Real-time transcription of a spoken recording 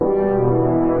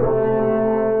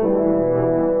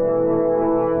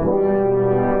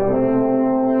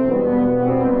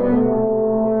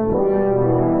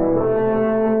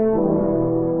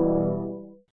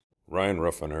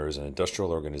Ruffaner is an industrial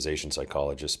organization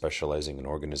psychologist specializing in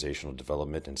organizational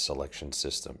development and selection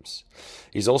systems.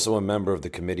 He's also a member of the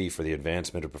Committee for the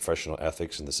Advancement of Professional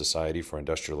Ethics in the Society for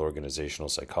Industrial Organizational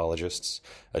Psychologists,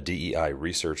 a DEI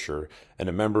researcher, and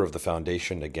a member of the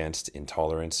Foundation Against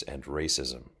Intolerance and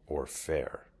Racism, or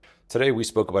FAIR. Today we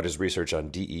spoke about his research on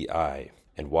DEI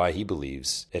and why he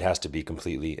believes it has to be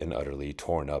completely and utterly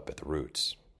torn up at the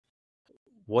roots.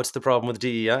 What's the problem with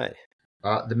DEI?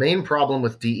 The main problem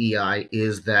with DEI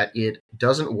is that it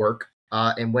doesn't work.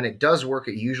 And when it does work,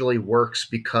 it usually works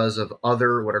because of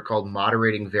other what are called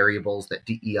moderating variables that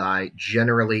DEI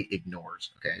generally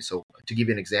ignores. Okay, so to give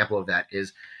you an example of that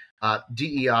is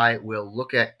DEI will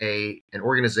look at an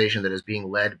organization that is being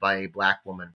led by a Black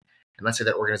woman. And let's say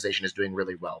that organization is doing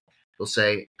really well. They'll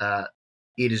say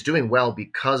it is doing well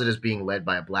because it is being led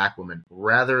by a Black woman,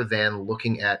 rather than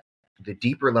looking at the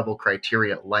deeper level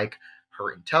criteria like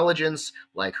her intelligence,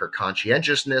 like her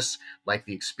conscientiousness, like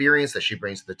the experience that she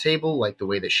brings to the table, like the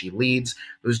way that she leads,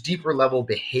 those deeper level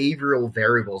behavioral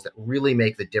variables that really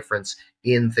make the difference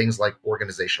in things like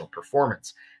organizational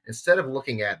performance. Instead of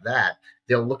looking at that,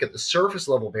 they'll look at the surface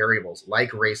level variables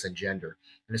like race and gender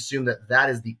and assume that that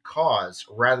is the cause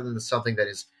rather than something that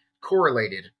is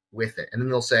correlated with it. And then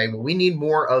they'll say, well, we need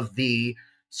more of the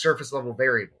surface level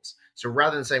variables. So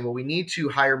rather than saying, well, we need to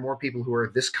hire more people who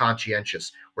are this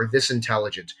conscientious or this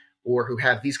intelligent or who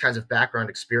have these kinds of background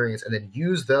experience and then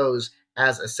use those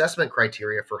as assessment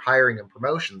criteria for hiring and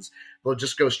promotions, they'll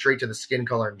just go straight to the skin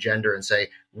color and gender and say,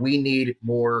 we need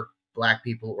more Black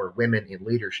people or women in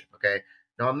leadership. Okay.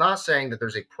 Now, I'm not saying that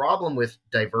there's a problem with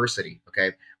diversity.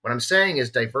 Okay. What I'm saying is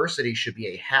diversity should be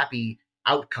a happy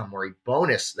outcome or a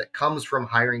bonus that comes from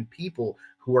hiring people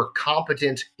who are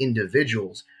competent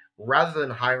individuals, rather than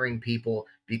hiring people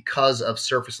because of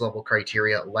surface level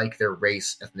criteria like their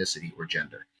race, ethnicity, or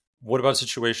gender. What about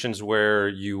situations where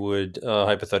you would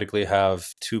hypothetically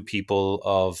have two people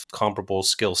of comparable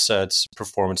skill sets,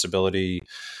 performance ability,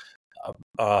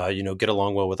 get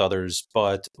along well with others,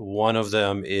 but one of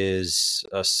them is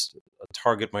a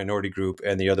target minority group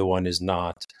and the other one is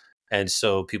not? And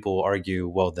so people will argue,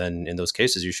 well, then in those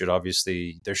cases, you should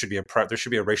obviously, there should be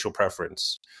a racial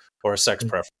preference or a sex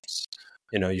preference.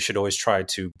 You should always try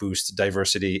to boost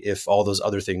diversity if all those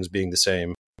other things being the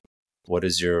same. What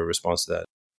is your response to that?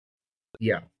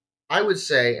 Yeah, I would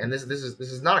say, and this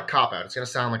is not a cop-out. It's going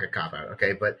to sound like a cop-out,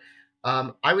 okay? But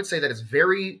I would say that it's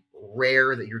very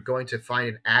rare that you're going to find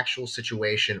an actual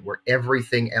situation where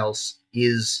everything else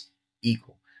is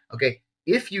equal, okay?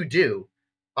 If you do,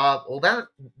 well,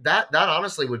 that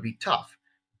honestly would be tough.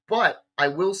 But I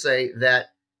will say that,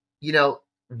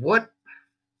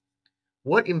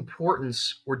 what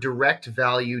importance or direct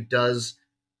value does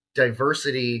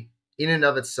diversity in and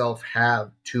of itself have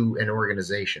to an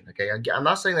organization? Okay, I'm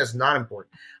not saying that's not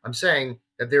important. I'm saying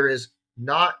that there is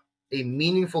not a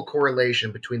meaningful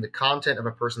correlation between the content of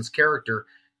a person's character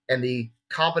and the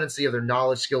competency of their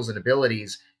knowledge, skills, and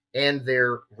abilities and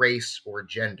their race or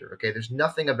gender. Okay, there's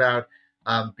nothing about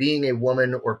being a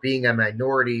woman or being a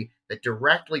minority that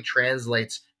directly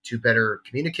translates to better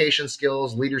communication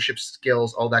skills, leadership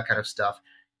skills, all that kind of stuff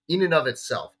in and of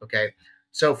itself. Okay.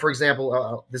 So for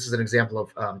example, this is an example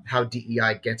of how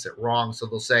DEI gets it wrong. So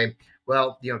they'll say,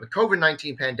 well, the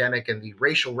COVID-19 pandemic and the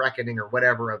racial reckoning or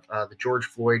whatever of the George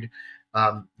Floyd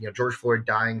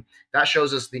dying, that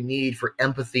shows us the need for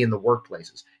empathy in the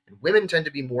workplaces. And women tend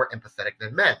to be more empathetic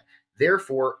than men.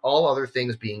 Therefore, all other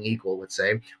things being equal, let's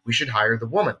say, we should hire the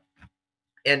woman.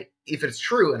 And if it's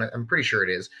true, and I'm pretty sure it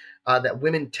is, that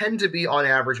women tend to be on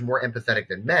average more empathetic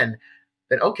than men,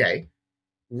 then okay,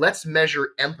 let's measure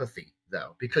empathy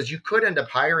though, because you could end up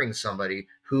hiring somebody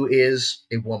who is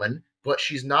a woman, but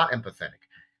she's not empathetic,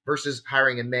 versus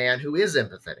hiring a man who is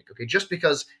empathetic. Okay, just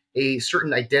because a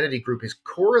certain identity group is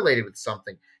correlated with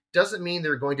something doesn't mean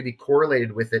they're going to be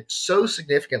correlated with it so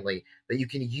significantly that you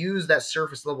can use that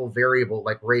surface level variable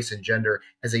like race and gender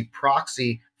as a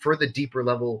proxy for the deeper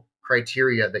level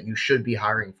criteria that you should be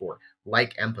hiring for,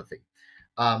 like empathy.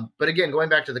 But again, going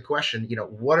back to the question,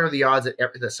 what are the odds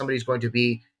that somebody's going to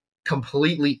be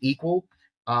completely equal?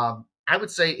 I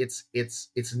would say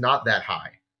it's not that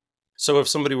high. So if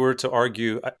somebody were to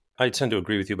argue, I tend to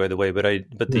agree with you, by the way,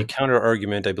 but the counter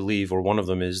argument, I believe, or one of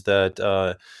them is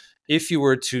that if you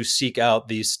were to seek out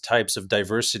these types of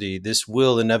diversity, this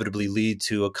will inevitably lead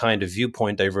to a kind of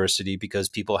viewpoint diversity because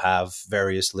people have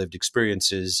various lived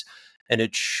experiences. And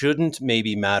it shouldn't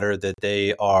maybe matter that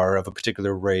they are of a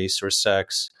particular race or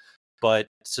sex, but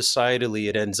societally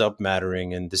it ends up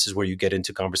mattering. And this is where you get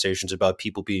into conversations about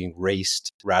people being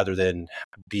raced rather than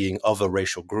being of a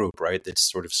racial group, right? It's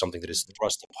sort of something that is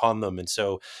thrust upon them. And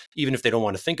so even if they don't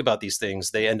want to think about these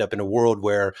things, they end up in a world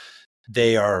where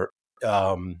they are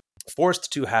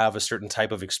forced to have a certain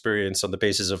type of experience on the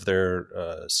basis of their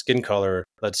skin color,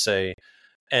 let's say,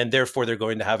 and therefore they're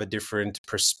going to have a different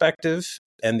perspective.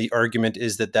 And the argument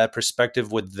is that that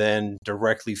perspective would then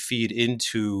directly feed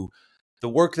into the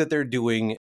work that they're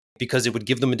doing, because it would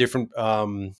give them a different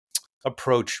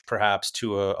approach, perhaps,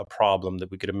 to a problem that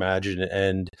we could imagine,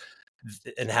 and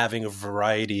having a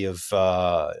variety of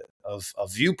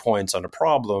viewpoints on a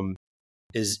problem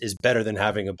is better than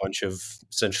having a bunch of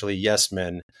essentially yes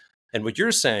men. And what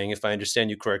you're saying, if I understand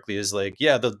you correctly, is like,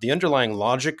 yeah, the underlying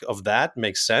logic of that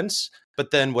makes sense, but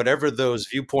then whatever those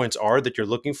viewpoints are that you're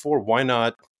looking for, why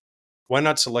not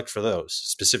select for those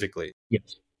specifically?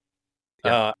 Yes.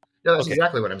 Yeah. No, that's Okay.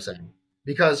 exactly what I'm saying.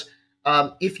 Because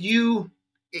if you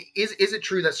is it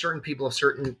true that certain people of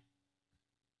certain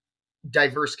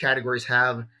diverse categories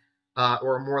have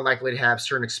or are more likely to have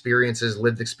certain experiences,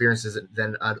 lived experiences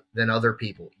than other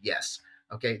people? Yes.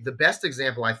 Okay. The best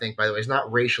example, I think, by the way, is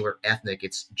not racial or ethnic;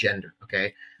 it's gender.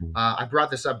 Okay. I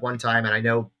brought this up one time, and I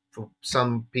know for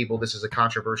some people this is a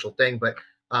controversial thing, but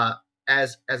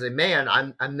as a man,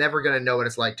 I'm never going to know what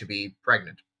it's like to be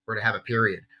pregnant or to have a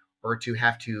period or to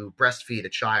have to breastfeed a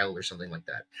child or something like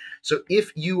that. So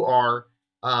if you are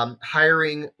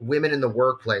hiring women in the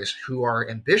workplace who are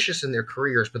ambitious in their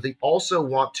careers, but they also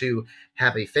want to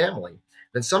have a family,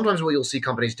 then sometimes what you'll see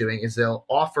companies doing is they'll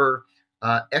offer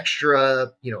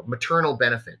extra, maternal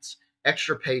benefits,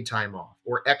 extra paid time off,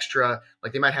 or extra,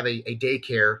 like they might have a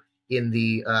daycare in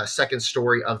the second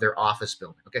story of their office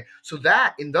building. Okay, so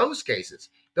that in those cases,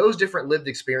 those different lived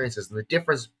experiences and the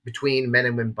difference between men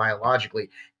and women biologically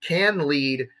can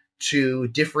lead to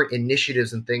different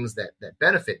initiatives and things that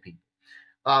benefit people.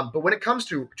 But when it comes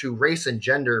to race and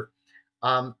gender,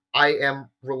 I am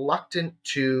reluctant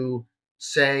to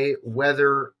say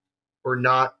whether or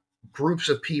not groups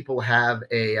of people have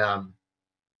a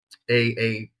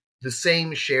the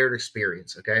same shared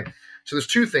experience. Okay, so there's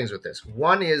two things with this.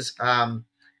 One is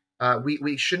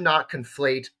we should not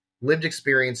conflate lived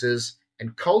experiences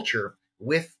and culture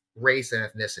with race and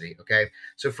ethnicity. Okay,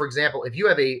 so for example, if you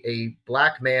have a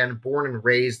black man born and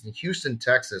raised in Houston,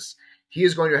 Texas, he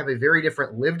is going to have a very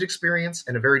different lived experience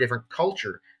and a very different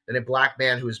culture than a black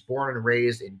man who is born and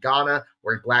raised in Ghana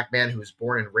or a black man who is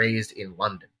born and raised in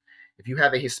London. If you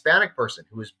have a Hispanic person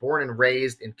who is born and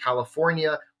raised in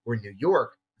California or New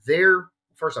York,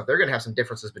 first off, they're going to have some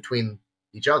differences between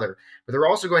each other, but they're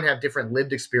also going to have different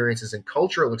lived experiences and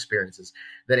cultural experiences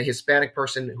than a Hispanic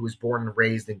person who was born and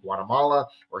raised in Guatemala,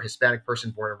 or a Hispanic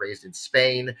person born and raised in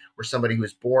Spain, or somebody who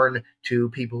was born to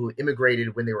people who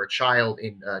immigrated when they were a child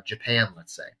in Japan,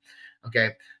 let's say.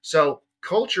 Okay, so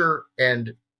culture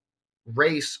and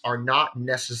race are not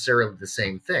necessarily the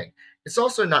same thing. It's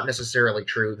also not necessarily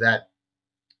true that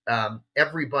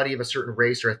everybody of a certain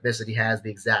race or ethnicity has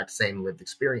the exact same lived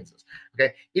experiences.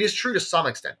 Okay, it is true to some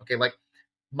extent. Okay, like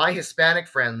my Hispanic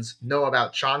friends know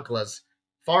about chanclas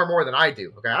far more than I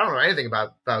do. Okay, I don't know anything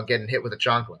about getting hit with a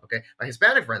chancla. Okay, my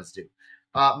Hispanic friends do.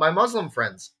 My Muslim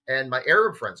friends and my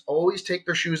Arab friends always take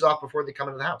their shoes off before they come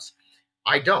into the house.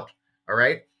 I don't. All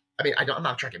right. I mean, I'm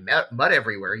not trying to mud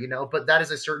everywhere, but that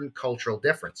is a certain cultural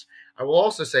difference. I will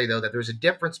also say, though, that there's a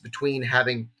difference between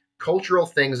having cultural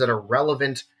things that are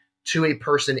relevant to a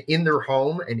person in their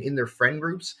home and in their friend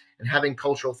groups, and having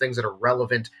cultural things that are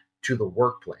relevant to the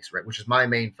workplace, right? Which is my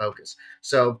main focus.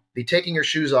 So the taking your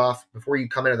shoes off before you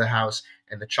come into the house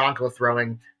and the chancla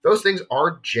throwing, those things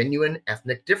are genuine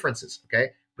ethnic differences,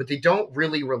 okay? But they don't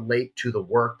really relate to the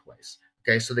workplace,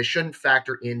 okay? So they shouldn't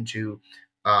factor into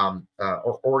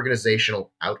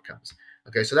organizational outcomes,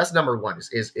 okay? So that's number one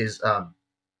is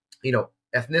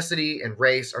ethnicity and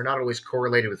race are not always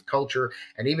correlated with culture.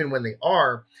 And even when they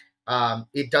are,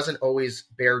 it doesn't always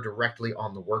bear directly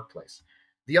on the workplace.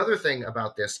 The other thing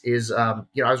about this is, I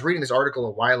was reading this article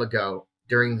a while ago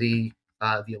during the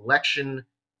election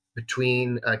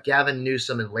between Gavin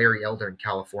Newsom and Larry Elder in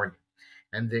California.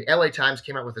 And the LA Times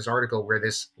came out with this article where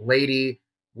this lady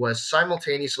was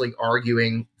simultaneously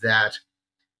arguing that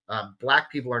black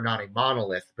people are not a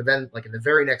monolith. But then, like in the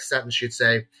very next sentence, she'd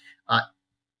say,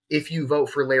 if you vote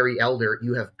for Larry Elder,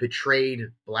 you have betrayed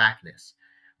blackness,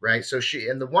 right? So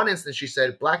in the one instance, she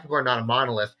said, black people are not a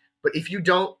monolith, but if you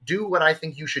don't do what I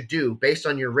think you should do based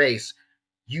on your race,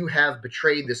 you have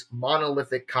betrayed this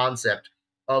monolithic concept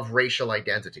of racial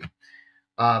identity,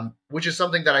 which is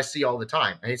something that I see all the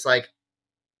time. And it's like,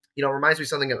 it reminds me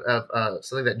something of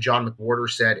something that John McWhorter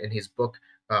said in his book,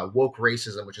 Woke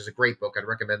Racism, which is a great book. I'd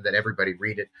recommend that everybody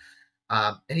read it.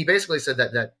 And he basically said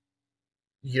that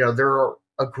there are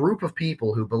a group of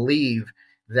people who believe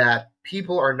that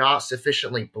people are not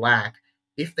sufficiently black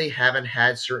if they haven't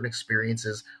had certain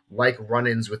experiences like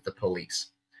run-ins with the police.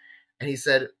 And he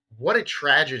said, what a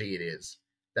tragedy it is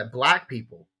that black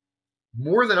people,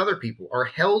 more than other people, are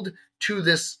held to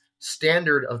this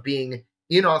standard of being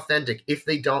inauthentic if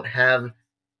they don't have,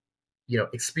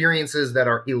 experiences that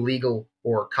are illegal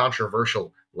or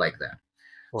controversial like that.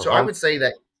 Or So I would say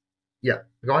that, yeah,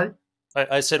 go ahead.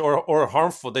 I said or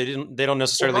harmful. They don't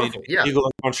necessarily need to be legal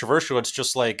or controversial. It's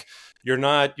just like you're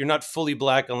not fully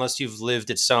black unless you've lived.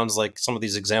 It sounds like some of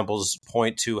these examples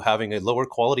point to having a lower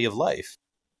quality of life,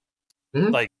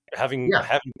 like having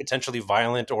potentially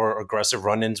violent or aggressive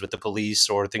run-ins with the police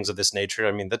or things of this nature.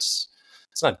 I mean, it's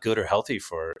not good or healthy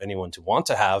for anyone to want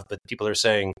to have. But people are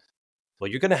saying, well,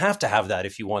 you're going to have that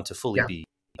if you want to fully be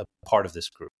a part of this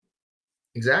group.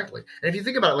 Exactly. And if you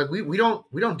think about it, like we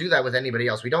don't do that with anybody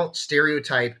else. We don't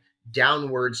stereotype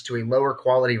downwards to a lower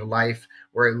quality of life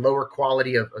or a lower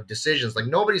quality of decisions. Like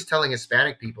nobody's telling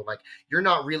Hispanic people, like, you're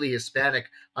not really Hispanic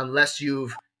unless you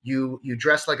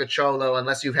dress like a cholo,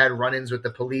 unless you've had run-ins with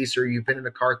the police or you've been in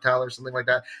a cartel or something like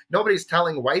that. Nobody's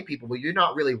telling white people, well, you're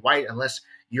not really white unless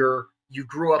you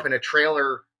grew up in a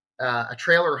trailer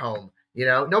home.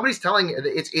 Nobody's telling.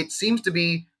 It seems to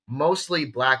be mostly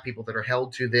black people that are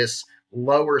held to this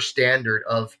lower standard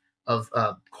of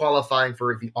qualifying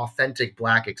for the authentic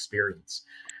black experience.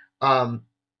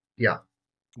 Yeah.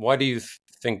 Why do you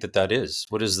think that is?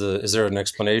 Is there an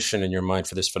explanation in your mind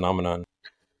for this phenomenon?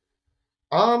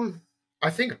 I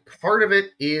think part of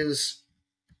it is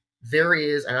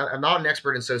and I'm not an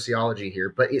expert in sociology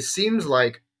here, but it seems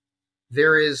like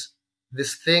there is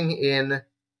this thing in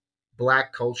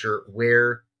black culture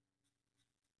where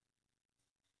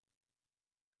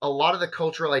a lot of the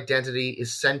cultural identity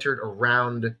is centered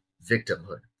around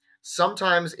victimhood.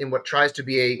 Sometimes in what tries to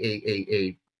be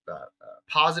a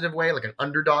positive way, like an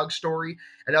underdog story,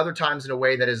 and other times in a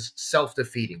way that is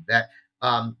self-defeating, that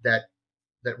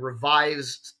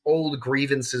revives old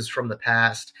grievances from the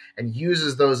past and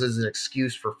uses those as an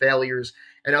excuse for failures,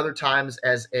 and other times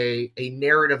as a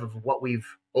narrative of what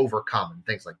we've overcome and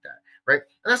things like that, right?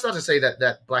 And that's not to say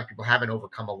that black people haven't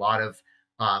overcome a lot of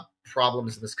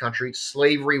problems in this country.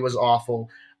 Slavery was awful.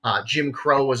 Jim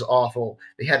Crow was awful.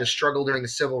 They had to struggle during the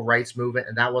civil rights movement,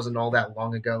 and that wasn't all that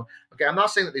long ago. Okay, I'm not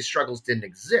saying that these struggles didn't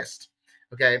exist.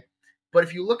 Okay, but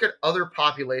if you look at other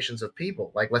populations of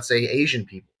people, like let's say Asian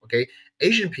people, okay,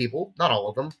 Asian people, not all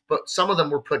of them, but some of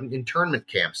them were put in internment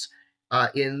camps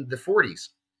in the 40s,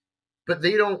 but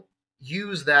they don't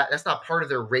use that. That's not part of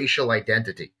their racial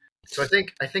identity. So I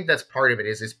think that's part of it.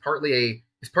 It's partly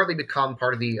become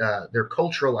part of their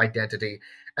cultural identity,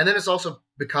 and then it's also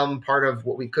become part of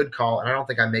what we could call, and I don't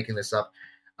think I'm making this up,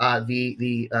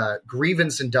 the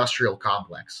grievance industrial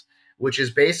complex, which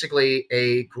is basically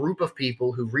a group of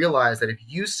people who realize that if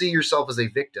you see yourself as a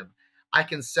victim, I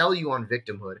can sell you on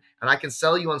victimhood, and I can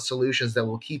sell you on solutions that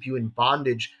will keep you in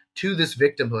bondage to this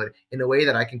victimhood in a way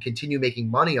that I can continue making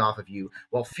money off of you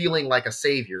while feeling like a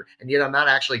savior, and yet I'm not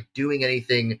actually doing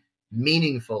anything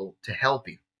meaningful to help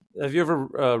you. Have you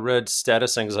ever read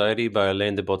Status Anxiety by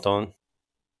Alain de Botton?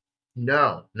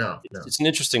 No. It's an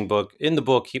interesting book. In the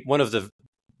book, one of the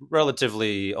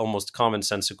relatively almost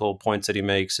commonsensical points that he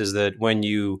makes is that when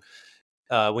you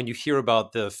hear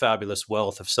about the fabulous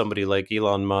wealth of somebody like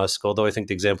Elon Musk, although I think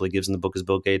the example he gives in the book is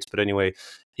Bill Gates, but anyway,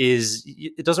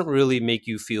 it doesn't really make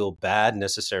you feel bad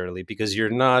necessarily because you're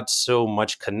not so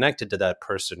much connected to that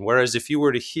person. Whereas if you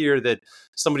were to hear that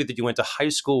somebody that you went to high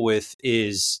school with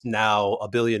is now a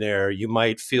billionaire, you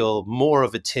might feel more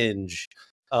of a tinge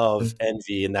of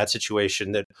envy in that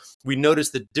situation. That we notice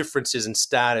the differences in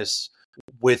status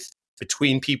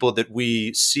between people that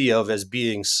we see of as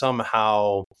being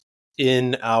somehow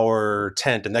in our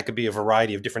tent, and that could be a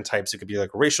variety of different types. It could be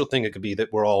like a racial thing. It could be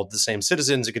that we're all the same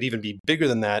citizens. It could even be bigger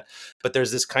than that. But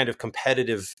there's this kind of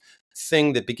competitive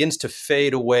thing that begins to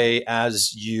fade away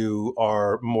as you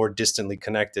are more distantly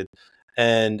connected.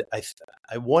 And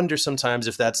I wonder sometimes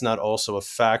if that's not also a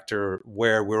factor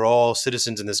where we're all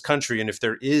citizens in this country, and if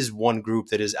there is one group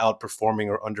that is outperforming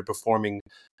or underperforming,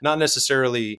 not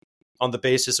necessarily on the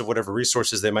basis of whatever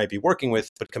resources they might be working with,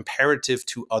 but comparative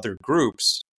to other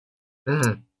groups,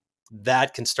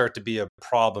 that can start to be a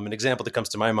problem. An example that comes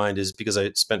to my mind is because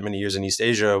I spent many years in East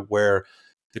Asia, where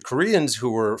the Koreans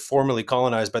who were formerly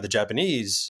colonized by the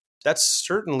Japanese, that's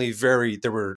certainly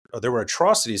there were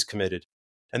atrocities committed.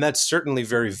 And that's certainly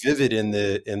very vivid in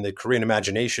the Korean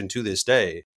imagination to this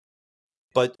day.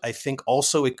 But I think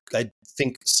also, I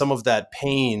think some of that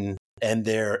pain and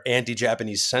their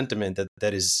anti-Japanese sentiment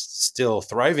that is still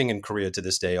thriving in Korea to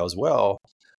this day as well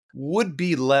would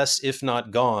be less, if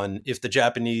not gone, if the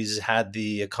Japanese had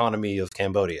the economy of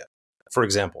Cambodia, for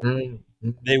example.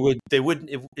 Mm-hmm.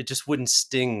 It just wouldn't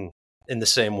sting in the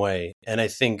same way. And I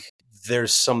think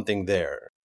there's something there.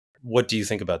 What do you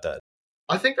think about that?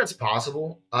 I think that's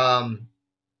possible.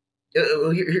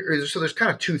 So there's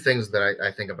kind of two things that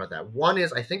I think about that. One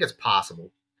is I think it's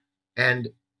possible, and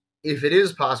if it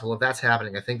is possible, if that's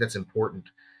happening, I think that's important.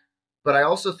 But I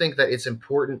also think that it's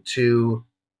important to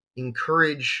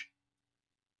encourage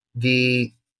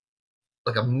the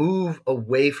like a move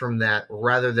away from that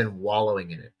rather than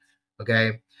wallowing in it.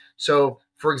 Okay, so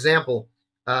for example,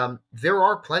 there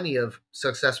are plenty of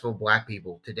successful Black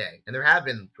people today, and there have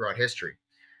been throughout history.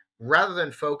 Rather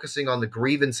than focusing on the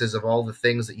grievances of all the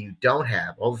things that you don't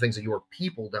have, all the things that your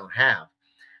people don't have,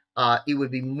 it would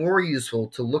be more useful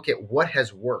to look at what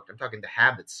has worked. I'm talking the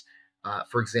habits,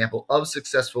 for example, of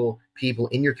successful people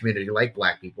in your community, like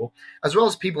Black people, as well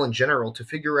as people in general, to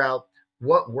figure out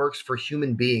what works for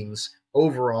human beings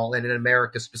overall and in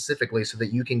America specifically so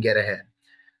that you can get ahead.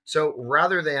 So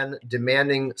rather than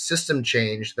demanding system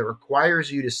change that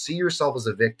requires you to see yourself as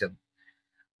a victim,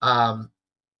 um,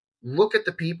 look at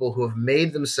the people who have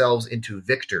made themselves into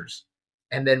victors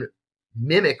and then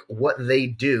mimic what they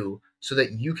do so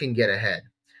that you can get ahead.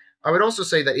 I would also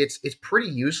say that it's pretty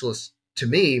useless to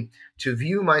me to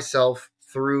view myself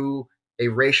through a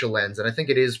racial lens, and I think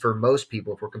it is for most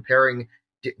people if we're comparing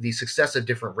the success of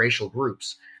different racial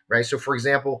groups, right? So, for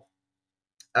example,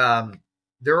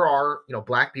 there are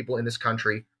Black people in this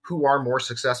country who are more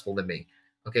successful than me.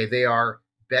 Okay, they are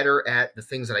better at the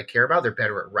things that I care about. They're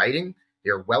better at writing.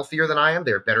 They're wealthier than I am.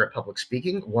 They're better at public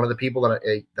speaking. One of the people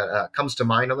that comes to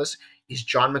mind on this is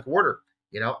John McWhorter.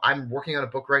 I'm working on a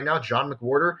book right now. John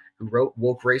McWhorter, who wrote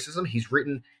Woke Racism, he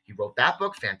wrote that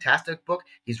book, fantastic book.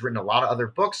 He's written a lot of other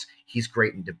books. He's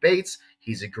great in debates.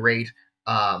 He's a great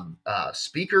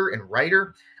speaker and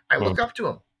writer. I look up to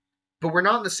him, but we're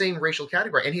not in the same racial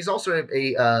category. And he's also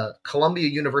a Columbia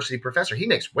University professor. He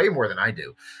makes way more than I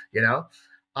do,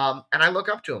 and I look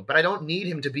up to him, but I don't need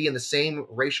him to be in the same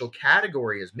racial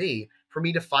category as me for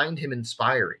me to find him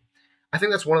inspiring. I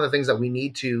think that's one of the things that we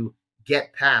need to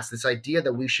get past, this idea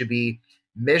that we should be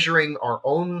measuring our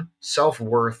own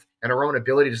self-worth and our own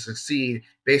ability to succeed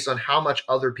based on how much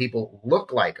other people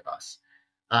look like us.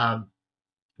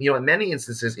 In many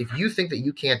instances, if you think that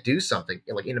you can't do something,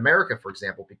 like in America, for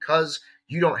example, because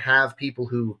you don't have people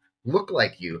who look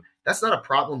like you, that's not a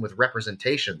problem with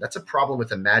representation. That's a problem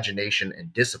with imagination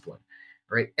and discipline,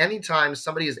 right? Anytime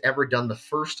somebody has ever done the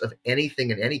first of anything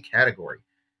in any category,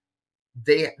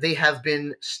 they have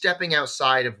been stepping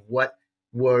outside of what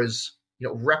was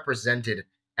represented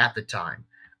at the time.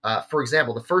 For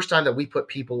example, the first time that we put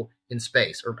people in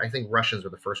space, or I think Russians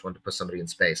were the first one to put somebody in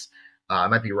space. I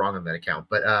might be wrong on that account,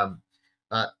 but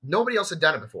nobody else had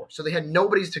done it before, so they had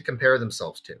nobody to compare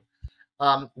themselves to.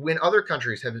 When other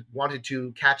countries have wanted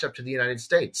to catch up to the United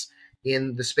States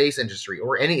in the space industry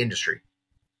or any industry,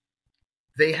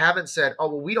 they haven't said, oh,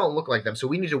 well, we don't look like them, so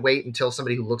we need to wait until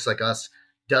somebody who looks like us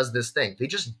does this thing. They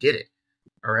just did it.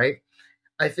 All right.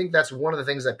 I think that's one of the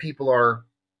things that people are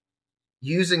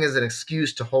using as an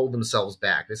excuse to hold themselves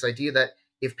back. This idea that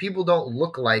if people don't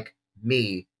look like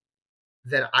me,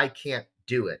 then I can't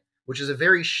do it, which is a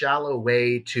very shallow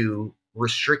way to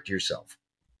restrict yourself.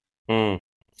 I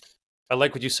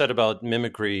like what you said about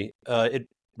mimicry. It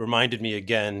reminded me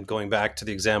again, going back to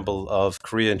the example of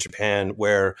Korea and Japan,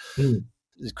 where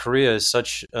Korea is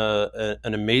such an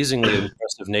amazingly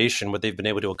impressive nation, what they've been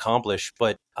able to accomplish.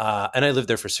 But and I lived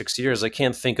there for 6 years. I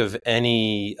can't think of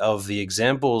any of the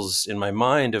examples in my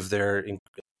mind of their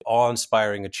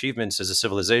awe-inspiring achievements as a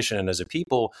civilization and as a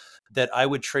people that I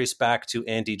would trace back to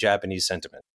anti-Japanese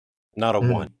sentiment. Not a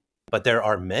one, but there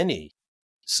are many.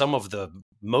 Some of the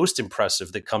most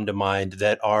impressive that come to mind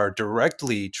that are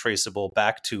directly traceable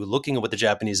back to looking at what the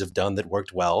Japanese have done that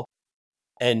worked well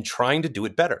and trying to do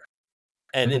it better.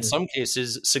 And in some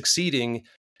cases, succeeding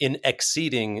in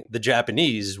exceeding the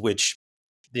Japanese, which,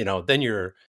 then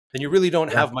you really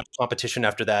don't have much competition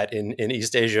after that in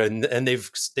East Asia, and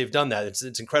they've done that.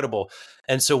 It's incredible.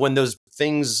 And so when those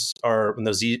issues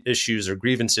or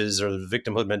grievances or the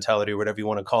victimhood mentality or whatever you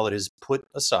want to call it is put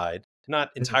aside,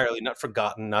 not entirely, not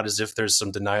forgotten, not as if there's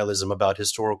some denialism about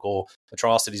historical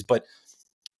atrocities, but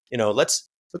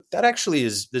that actually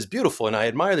is beautiful, and I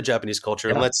admire the Japanese culture.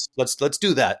 And let's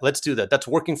do that. Let's do that. That's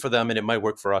working for them, and it might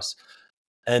work for us.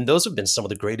 And those have been some of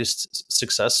the greatest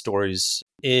success stories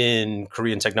in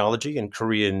Korean technology, in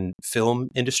Korean film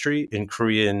industry, in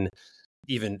Korean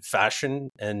even fashion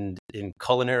and in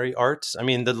culinary arts. I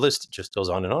mean, the list just goes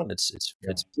on and on. It's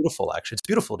beautiful, actually. It's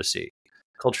beautiful to see.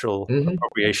 Cultural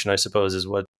appropriation, I suppose, is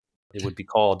what it would be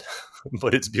called,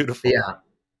 but it's beautiful. Yeah.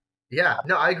 Yeah,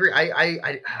 no, I agree.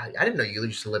 I didn't know you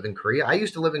used to live in Korea. I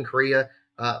used to live in Korea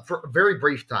for a very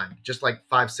brief time, just like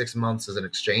 5-6 months as an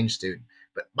exchange student.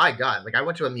 But my God, like I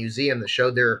went to a museum that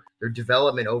showed their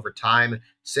development over time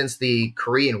since the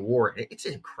Korean War. It's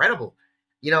incredible.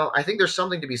 I think there's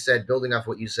something to be said, building off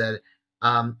what you said,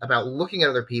 about looking at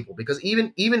other people, because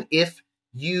even if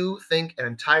you think an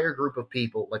entire group of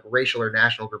people, like racial or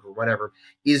national group or whatever,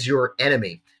 is your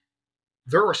enemy,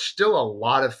 there are still a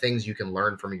lot of things you can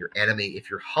learn from your enemy if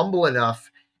you're humble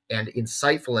enough and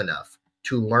insightful enough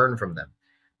to learn from them.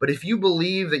 But if you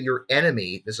believe that your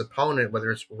enemy, this opponent,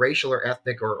 whether it's racial or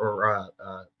ethnic or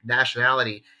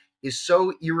nationality, is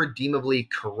so irredeemably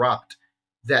corrupt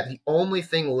that the only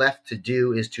thing left to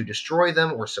do is to destroy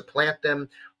them or supplant them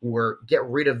or get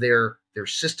rid of their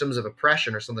systems of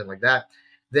oppression or something like that,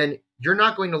 then you're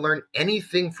not going to learn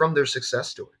anything from their success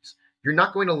stories. You're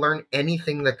not going to learn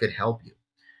anything that could help you.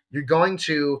 You're going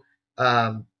to,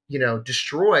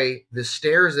 destroy the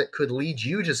stairs that could lead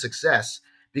you to success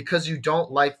because you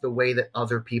don't like the way that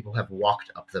other people have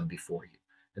walked up them before you.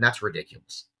 And that's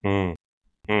ridiculous.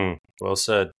 Well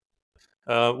said.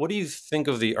 What do you think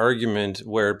of the argument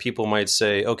where people might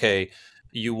say, okay,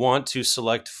 you want to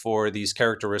select for these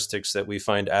characteristics that we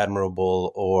find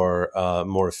admirable or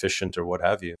more efficient or what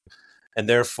have you, and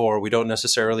therefore we don't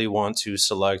necessarily want to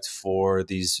select for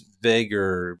these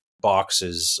vaguer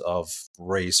boxes of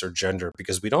race or gender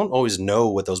because we don't always know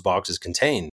what those boxes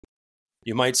contain.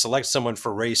 You might select someone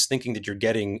for race thinking that you're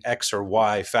getting X or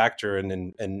Y factor,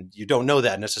 and you don't know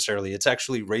that necessarily. It's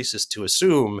actually racist to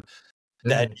assume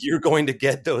that you're going to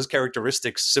get those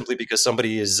characteristics simply because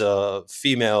somebody is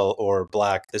female or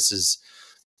black. That's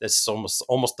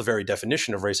almost the very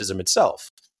definition of racism itself.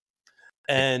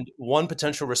 And one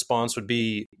potential response would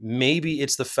be maybe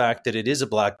it's the fact that it is a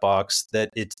black box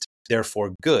that it's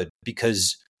therefore good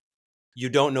because you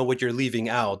don't know what you're leaving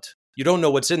out. You don't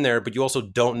know what's in there, but you also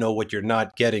don't know what you're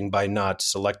not getting by not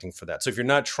selecting for that. So if you're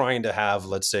not trying to have,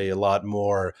 let's say, a lot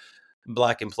more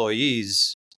black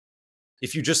employees,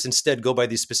 if you just instead go by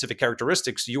these specific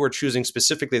characteristics, you are choosing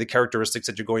specifically the characteristics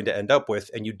that you're going to end up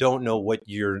with, and you don't know what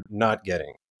you're not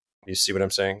getting. You see what I'm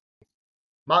saying?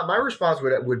 My response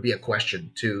would be a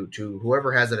question to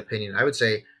whoever has that opinion. I would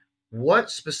say, what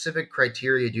specific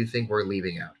criteria do you think we're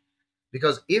leaving out?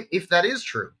 Because if that is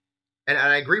true, and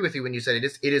I agree with you when you said it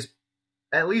is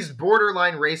at least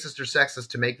borderline racist or sexist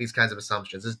to make these kinds of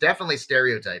assumptions. It's definitely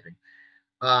stereotyping.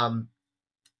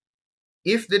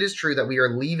 If that is true that we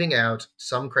are leaving out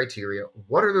some criteria,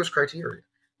 what are those criteria?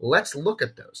 Let's look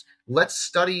at those. Let's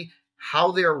study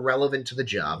how they are relevant to the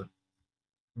job,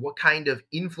 what kind of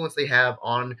influence they have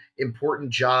on important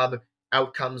job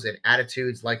outcomes and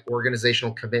attitudes like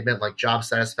organizational commitment, like job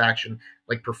satisfaction,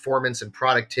 like performance and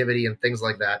productivity and things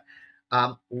like that.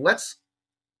 Let's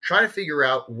try to figure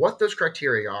out what those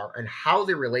criteria are and how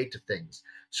they relate to things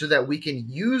so that we can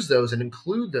use those and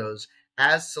include those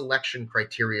as selection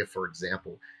criteria, for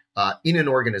example, in an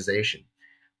organization.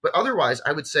 But otherwise,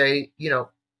 I would say,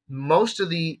 most of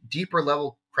the deeper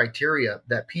level criteria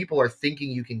that people are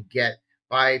thinking you can get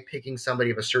by picking somebody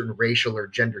of a certain racial or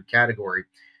gender category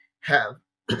have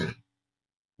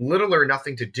little or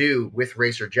nothing to do with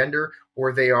race or gender,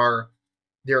 or they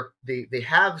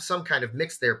have some kind of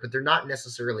mix there, but they're not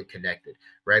necessarily connected,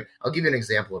 right? I'll give you an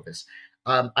example of this.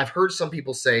 I've heard some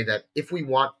people say that if we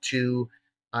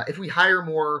hire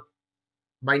more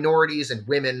minorities and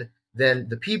women, then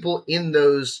the people in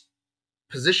those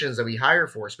positions that we hire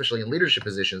for, especially in leadership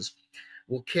positions,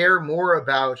 will care more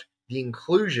about the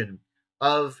inclusion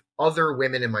of other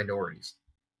women and minorities.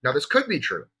 Now, this could be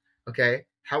true, okay?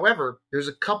 However, there's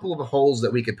a couple of holes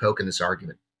that we could poke in this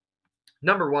argument.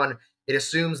 Number one, it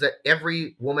assumes that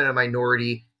every woman and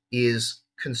minority is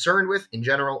concerned with, in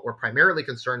general, or primarily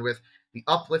concerned with, the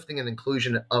uplifting and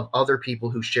inclusion of other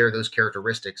people who share those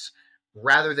characteristics,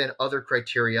 rather than other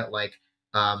criteria like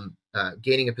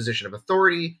gaining a position of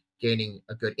authority, gaining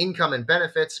a good income and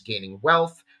benefits, gaining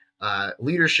wealth,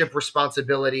 leadership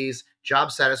responsibilities,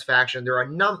 job satisfaction. There are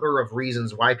a number of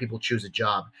reasons why people choose a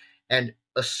job. And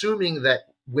assuming that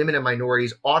women and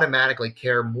minorities automatically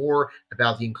care more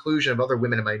about the inclusion of other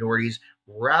women and minorities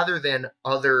rather than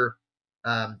other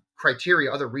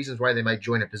criteria, other reasons why they might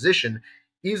join a position,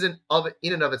 isn't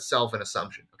in and of itself an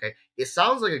assumption. Okay, it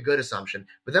sounds like a good assumption,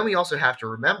 but then we also have to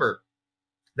remember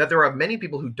that there are many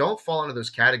people who don't fall into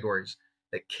those categories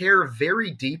that care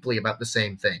very deeply about the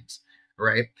same things.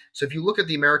 Right. So if you look at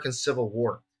the American Civil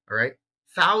War, all right,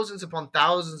 thousands upon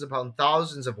thousands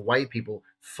of white people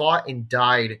fought and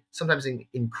died, sometimes in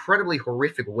incredibly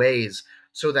horrific ways,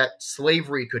 so that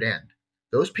slavery could end.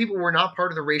 Those people were not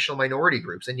part of the racial minority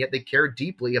groups, and yet they cared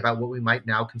deeply about what we might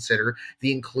now consider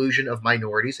the inclusion of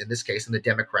minorities, in this case, in the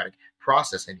democratic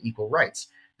process and equal rights.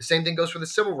 The same thing goes for the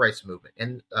civil rights movement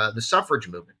and the suffrage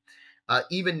movement.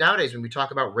 Even nowadays, when we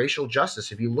talk about racial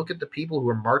justice, if you look at the people who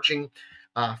are marching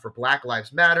for Black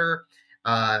Lives Matter,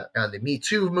 the Me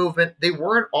Too movement, they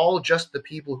weren't all just the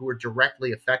people who were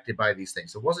directly affected by these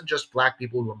things. It wasn't just Black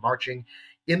people who were marching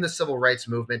in the civil rights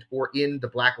movement or in the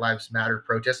Black Lives Matter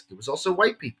protests. It was also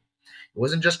white people. It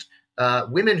wasn't just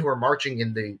women who were marching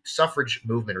in the suffrage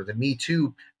movement or the Me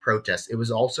Too protests. It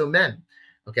was also men.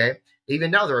 Okay.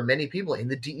 Even now, there are many people in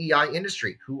the DEI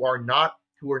industry who are not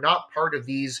part of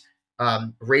these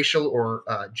racial or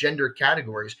gender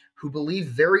categories who believe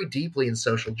very deeply in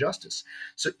social justice.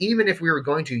 So even if we were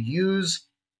going to use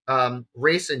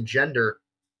race and gender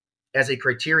as a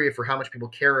criteria for how much people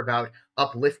care about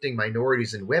uplifting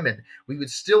minorities and women, we would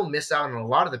still miss out on a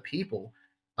lot of the people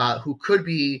who could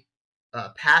be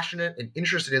passionate and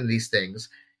interested in these things.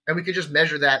 And we could just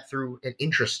measure that through an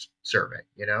interest survey,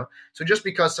 you know? So just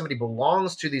because somebody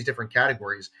belongs to these different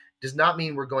categories does not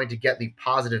mean we're going to get the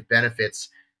positive benefits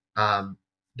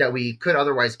that we could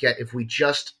otherwise get if we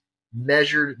just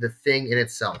measured the thing in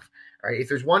itself. All right. If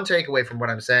there's one takeaway from what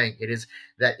I'm saying, it is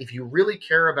that if you really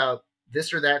care about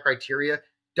this or that criteria,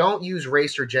 don't use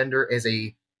race or gender as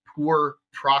a poor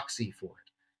proxy for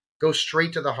it. Go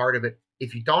straight to the heart of it.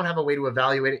 If you don't have a way to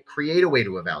evaluate it, create a way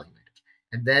to evaluate it,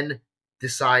 and then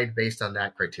decide based on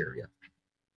that criteria.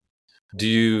 Do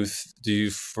you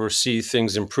foresee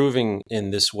things improving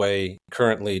in this way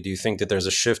currently? Do you think that there's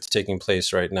a shift taking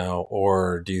place right now,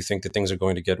 or do you think that things are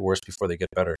going to get worse before they get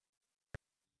better?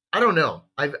 I don't know.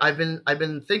 I've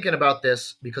been thinking about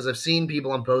this because I've seen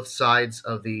people on both sides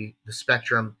of the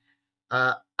spectrum.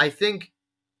 I think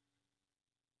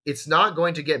it's not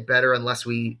going to get better unless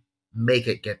we make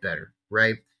it get better,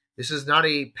 right? This is not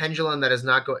a pendulum that is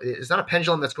not it's not a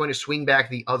pendulum that's going to swing back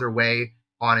the other way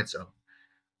on its own.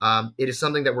 It is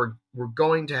something that we're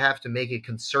going to have to make a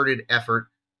concerted effort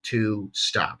to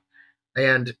stop.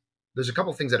 And there's a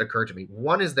couple things that occur to me.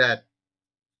 One is that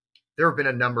there have been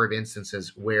a number of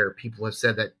instances where people have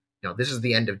said that, you know, this is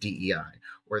the end of DEI,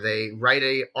 or they write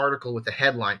a article with the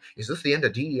headline, "Is this the end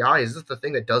of DEI? Is this the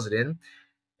thing that does it in?"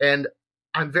 And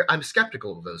I'm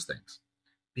skeptical of those things,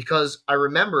 because I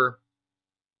remember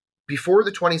before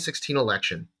the 2016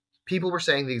 election, people were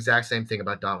saying the exact same thing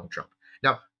about Donald Trump.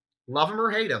 Now, love him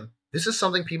or hate him, this is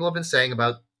something people have been saying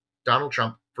about Donald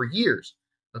Trump for years.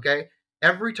 Okay.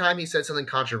 Every time he said something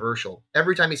controversial,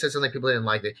 every time he said something people didn't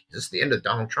like, is this the end of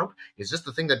Donald Trump? Is this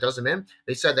the thing that does him in?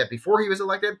 They said that before he was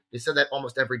elected. They said that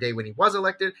almost every day when he was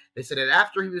elected. They said it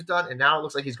after he was done, and now it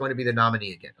looks like he's going to be the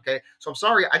nominee again. Okay, so I'm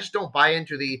sorry, I just don't buy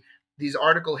into these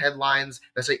article headlines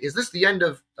that say, "Is this the end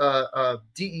of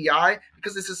DEI?"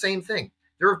 Because it's the same thing.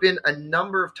 There have been a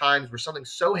number of times where something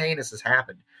so heinous has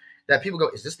happened that people go,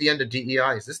 "Is this the end of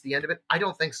DEI? Is this the end of it?" I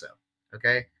don't think so.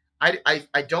 Okay.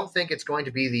 I don't think it's going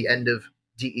to be the end of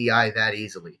DEI that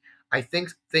easily. I think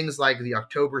things like the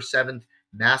October 7th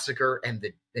massacre and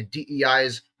the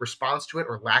DEI's response to it,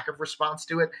 or lack of response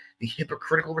to it, the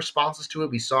hypocritical responses to it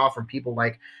we saw from people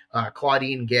like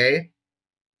Claudine Gay,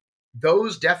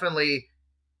 those definitely,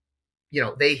 you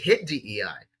know, they hit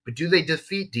DEI. But do they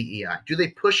defeat DEI? Do they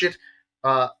push it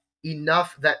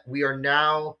enough that we are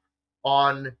now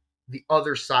on the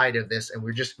other side of this and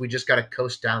we just got to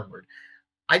coast downward?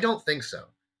 I don't think so.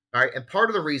 All right. And part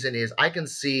of the reason is I can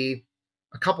see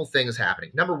a couple things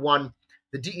happening. Number one,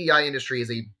 the DEI industry is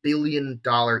a $1 billion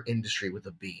industry with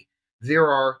a B. There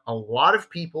are a lot of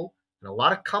people and a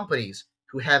lot of companies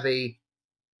who have a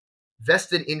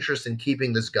vested interest in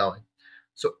keeping this going.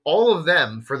 So all of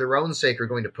them, for their own sake, are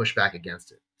going to push back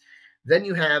against it. Then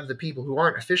you have the people who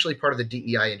aren't officially part of the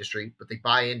DEI industry, but they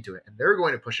buy into it, and they're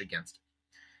going to push against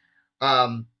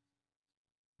it.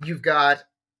 You've got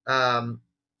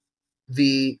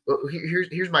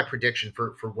here's my prediction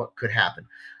for what could happen.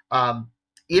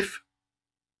 If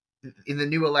in the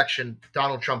new election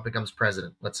Donald Trump becomes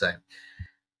president, let's say,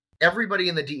 everybody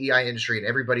in the DEI industry and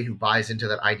everybody who buys into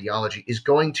that ideology is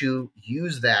going to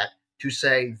use that to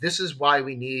say, this is why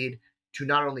we need to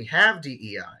not only have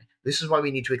DEI, this is why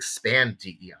we need to expand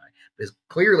DEI. Because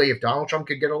clearly, if Donald Trump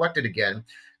could get elected again,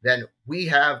 then we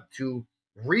have to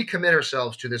recommit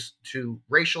ourselves to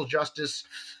racial justice,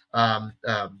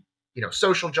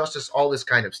 social justice, all this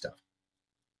kind of stuff.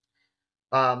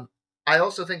 I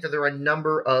also think that there are a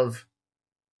number of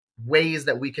ways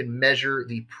that we can measure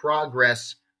the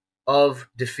progress of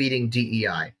defeating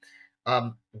DEI.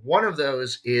 one of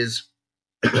those is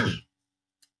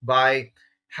by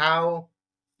how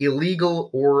illegal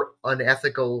or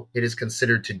unethical it is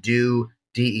considered to do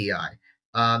DEI.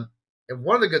 And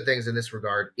one of the good things in this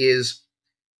regard is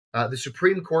the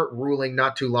Supreme Court ruling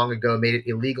not too long ago made it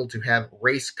illegal to have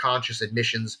race-conscious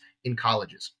admissions in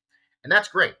colleges. And that's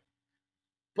great.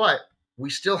 But we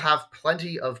still have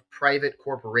plenty of private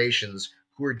corporations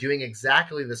who are doing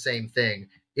exactly the same thing,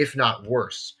 if not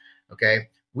worse. Okay?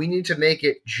 We need to make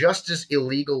it just as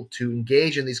illegal to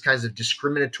engage in these kinds of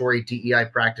discriminatory DEI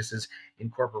practices in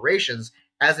corporations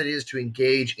as it is to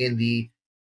engage in the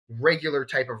regular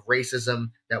type of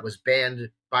racism that was banned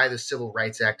by the Civil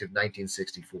Rights Act of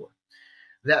 1964.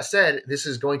 That said, this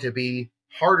is going to be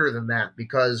harder than that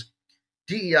because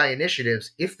DEI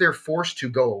initiatives, if they're forced to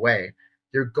go away,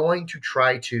 they're going to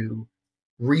try to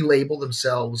relabel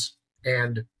themselves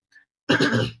and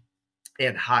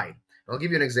and hide. I'll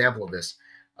give you an example of this.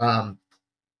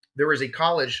 There was a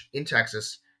college in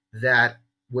Texas that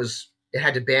it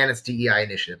had to ban its DEI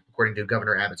initiative according to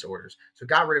Governor Abbott's orders. So it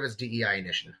got rid of its DEI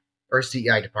initiative, or its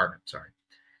DEI department, sorry.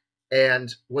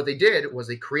 And what they did was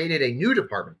they created a new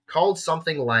department called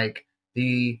something like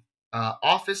the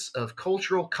Office of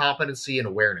Cultural Competency and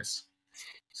Awareness.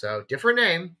 So different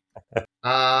name.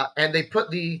 And they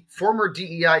put the former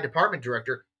DEI department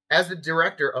director as the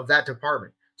director of that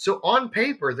department. So on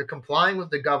paper, they're complying with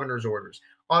the governor's orders.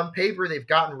 On paper, they've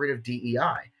gotten rid of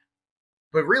DEI.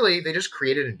 But really, they just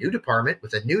created a new department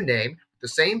with a new name, the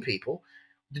same people,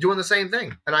 doing the same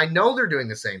thing. And I know they're doing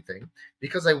the same thing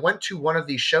because I went to one of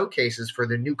these showcases for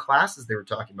the new classes they were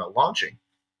talking about launching.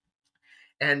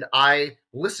 And I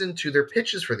listened to their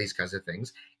pitches for these kinds of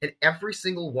things, and every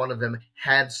single one of them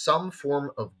had some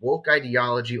form of woke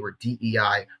ideology or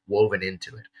DEI woven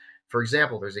into it. For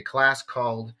example, there's a class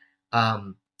called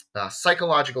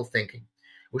psychological thinking,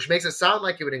 which makes it sound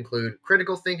like it would include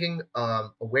critical thinking,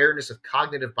 awareness of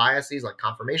cognitive biases like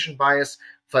confirmation bias,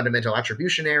 fundamental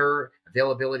attribution error,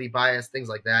 availability bias, things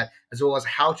like that, as well as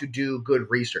how to do good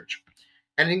research.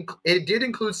 And it did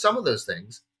include some of those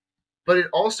things, but it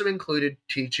also included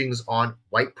teachings on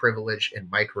white privilege and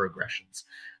microaggressions.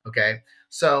 Okay,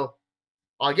 so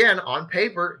again, on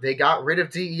paper, they got rid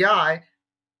of DEI,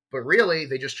 but really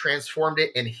they just transformed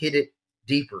it and hid it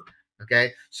deeper.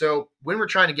 Okay, so when we're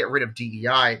trying to get rid of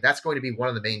DEI, that's going to be one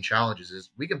of the main challenges.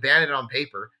 Is we can ban it on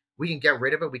paper, we can get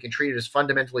rid of it, we can treat it as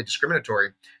fundamentally discriminatory,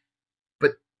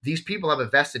 but these people have a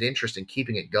vested interest in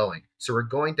keeping it going. So we're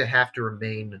going to have to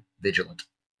remain vigilant.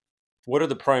 What are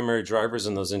the primary drivers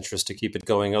in those interests to keep it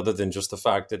going, other than just the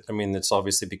fact that, I mean, it's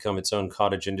obviously become its own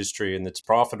cottage industry and it's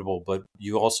profitable, but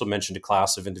you also mentioned a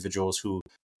class of individuals who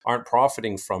aren't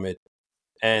profiting from it,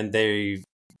 and they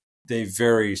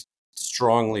very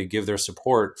strongly give their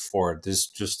support for it. This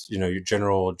just, your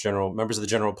general members of the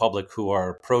general public who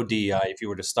are pro DEI, if you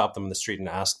were to stop them in the street and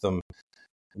ask them,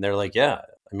 and they're like, yeah,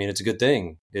 I mean, it's a good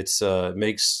thing. It's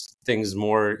makes things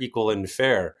more equal and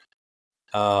fair.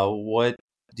 What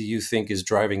do you think is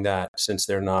driving that, since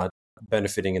they're not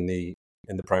benefiting in the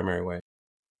primary way?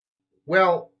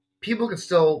 Well, people can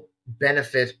still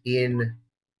benefit in,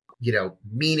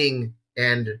 meaning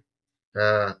and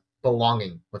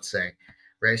belonging, let's say,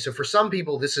 right? So for some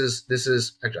people, this is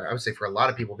I would say for a lot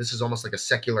of people, this is almost like a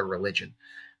secular religion.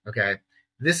 Okay,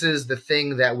 this is the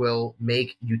thing that will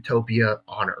make utopia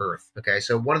on Earth. Okay,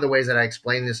 so one of the ways that I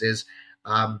explain this is,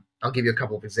 I'll give you a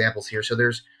couple of examples here. So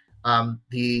there's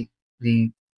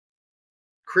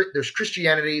there's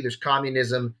Christianity, there's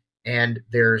communism, and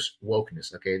there's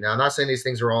wokeness. Okay, now I'm not saying these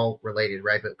things are all related,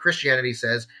 right? But Christianity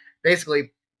says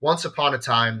basically, once upon a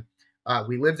time,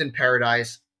 we lived in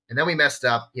paradise, and then we messed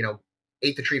up,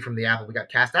 ate the tree from the apple, we got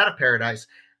cast out of paradise.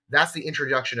 That's the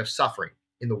introduction of suffering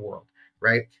in the world,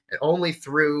 right? And only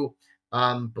through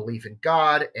belief in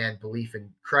God and belief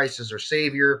in Christ as our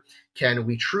Savior can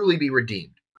we truly be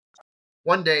redeemed.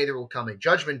 One day there will come a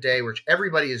judgment day which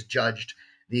everybody is judged.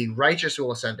 The righteous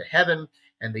will ascend to heaven,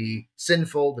 and the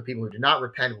sinful, the people who do not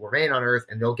repent, will remain on earth,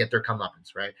 and they'll get their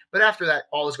comeuppance, right? But after that,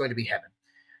 all is going to be heaven.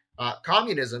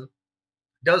 Communism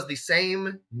does the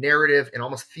same narrative and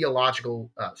almost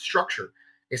theological structure.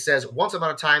 It says, once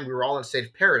upon a time, we were all in a state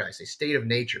of paradise, a state of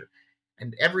nature,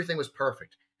 and everything was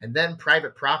perfect. And then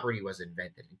private property was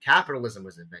invented, and capitalism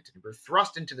was invented. And we're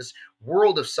thrust into this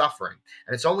world of suffering.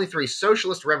 And it's only through a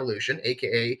socialist revolution,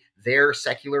 aka their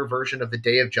secular version of the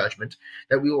Day of Judgment,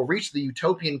 that we will reach the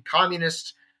utopian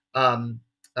communist heaven,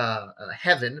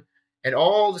 and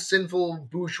all the sinful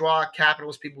bourgeois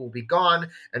capitalist people will be gone,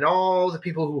 and all the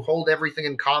people who hold everything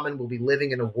in common will be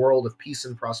living in a world of peace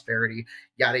and prosperity,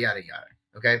 yada, yada, yada.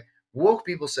 Okay? Woke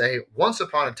people say, once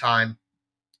upon a time,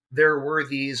 there were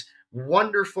these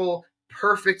wonderful,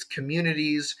 perfect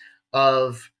communities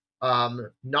of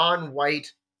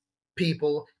non-white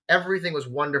people. Everything was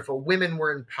wonderful. Women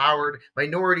were empowered.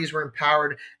 Minorities were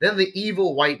empowered. Then the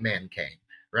evil white man came,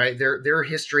 right? Their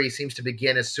history seems to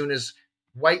begin as soon as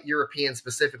white Europeans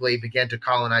specifically began to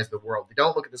colonize the world. They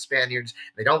don't look at the Spaniards.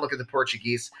 They don't look at the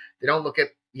Portuguese. They don't look at,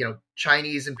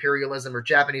 Chinese imperialism or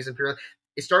Japanese imperialism.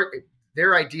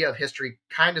 Their idea of history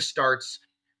kind of starts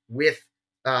with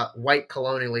white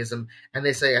colonialism, and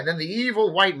they say, and then the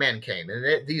evil white man came,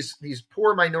 and these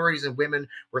poor minorities and women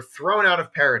were thrown out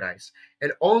of paradise,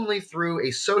 and only through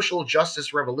a social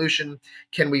justice revolution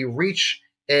can we reach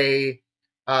that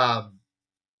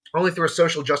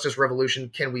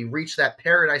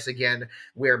paradise again,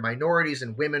 where minorities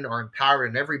and women are empowered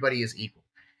and everybody is equal.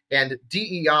 And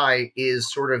DEI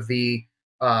is sort of the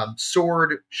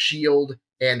sword, shield,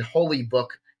 and holy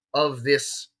book of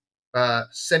this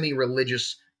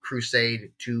semi-religious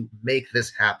crusade to make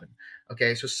this happen.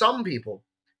 Okay, so some people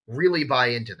really buy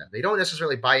into that. They don't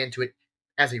necessarily buy into it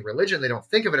as a religion. They don't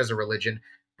think of it as a religion,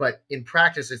 but in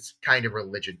practice, it's kind of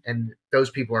religion, and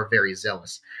those people are very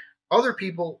zealous. Other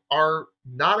people are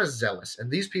not as zealous, and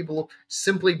these people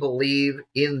simply believe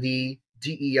in the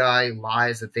DEI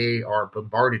lies that they are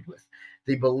bombarded with.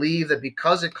 They believe that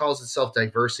because it calls itself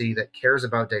diversity, that cares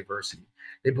about diversity.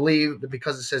 They believe that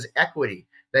because it says equity,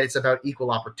 that it's about equal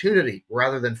opportunity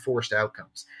rather than forced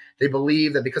outcomes. They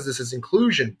believe that because this is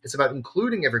inclusion, it's about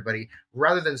including everybody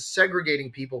rather than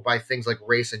segregating people by things like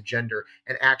race and gender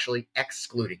and actually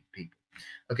excluding people.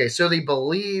 Okay, so they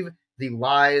believe the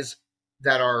lies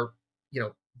that are,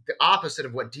 the opposite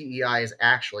of what DEI is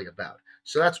actually about.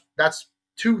 So that's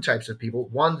two types of people.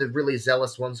 One, the really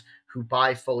zealous ones who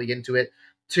buy fully into it.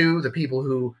 Two, the people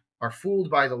who are fooled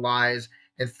by the lies.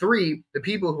 And three, the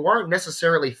people who aren't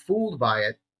necessarily fooled by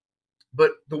it,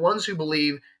 but the ones who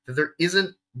believe that there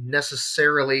isn't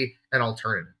necessarily an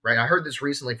alternative, right? I heard this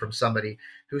recently from somebody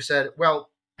who said, well,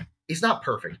 it's not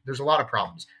perfect. There's a lot of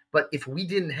problems. But if we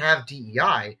didn't have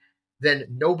DEI, then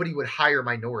nobody would hire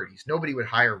minorities. Nobody would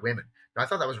hire women. Now, I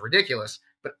thought that was ridiculous,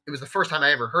 but it was the first time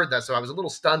I ever heard that. So I was a little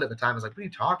stunned at the time. I was like, what are you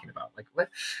talking about? Like, what?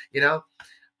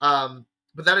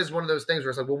 But that is one of those things where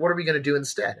it's like, well, what are we going to do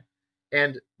instead?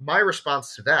 And my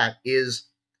response to that is,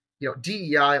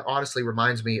 DEI honestly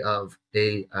reminds me of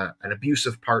an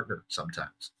abusive partner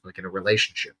sometimes, like in a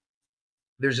relationship.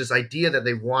 There's this idea that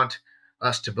they want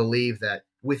us to believe that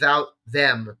without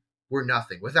them, we're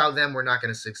nothing. Without them, we're not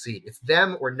going to succeed. It's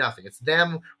them or nothing. It's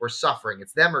them or suffering.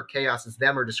 It's them or chaos. It's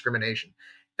them or discrimination.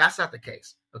 That's not the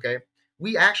case, okay?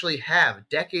 We actually have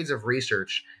decades of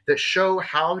research that show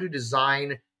how to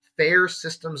design fair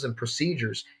systems and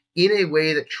procedures in a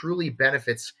way that truly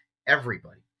benefits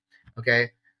everybody,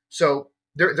 okay? So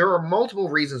there are multiple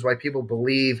reasons why people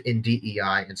believe in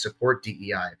DEI and support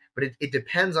DEI, but it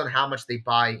depends on how much they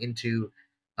buy into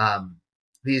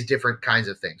these different kinds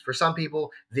of things. For some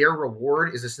people, their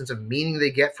reward is a sense of meaning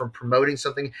they get from promoting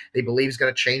something they believe is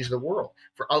going to change the world.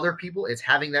 For other people, it's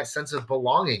having that sense of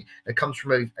belonging that comes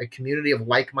from a community of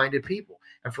like-minded people.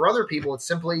 And for other people, it's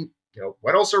simply,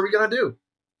 what else are we going to do?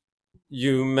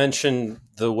 You mentioned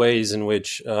the ways in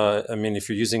which, if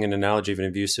you're using an analogy of an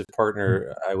abusive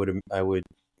partner, I would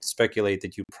speculate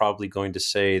that you're probably going to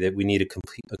say that we need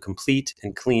a complete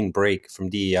and clean break from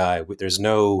DEI. There's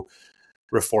no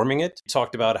reforming it. You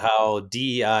talked about how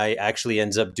DEI actually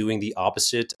ends up doing the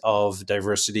opposite of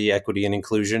diversity, equity, and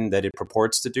inclusion that it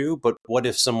purports to do. But what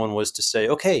if someone was to say,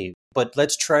 okay, but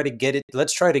let's try to get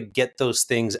those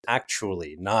things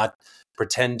actually, not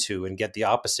pretend to, and get the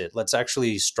opposite. Let's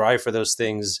actually strive for those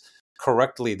things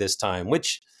correctly this time,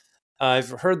 which I've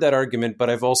heard that argument, but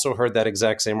I've also heard that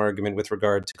exact same argument with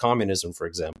regard to communism, for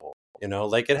example.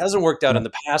 Like it hasn't worked out in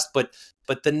the past, but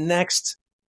the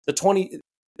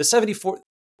 74,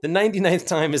 the 99th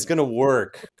time is going to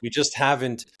work. We just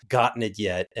haven't gotten it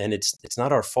yet, and it's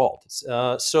not our fault.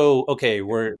 So okay,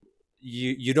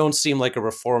 you don't seem like a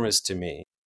reformist to me,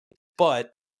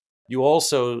 but you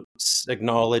also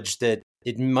acknowledge that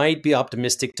it might be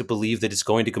optimistic to believe that it's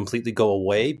going to completely go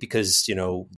away because,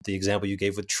 the example you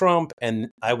gave with Trump. And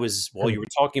while you were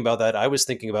talking about that, I was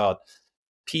thinking about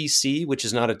PC, which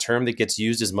is not a term that gets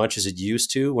used as much as it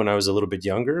used to when I was a little bit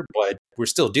younger, but we're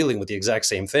still dealing with the exact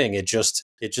same thing. It just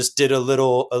did a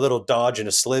little dodge and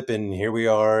a slip, and here we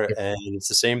are, and it's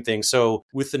the same thing. So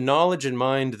with the knowledge in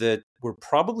mind that we're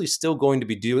probably still going to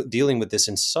be dealing with this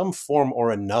in some form or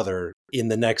another in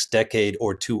the next decade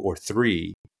or two or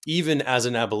three, even as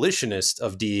an abolitionist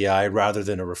of DEI rather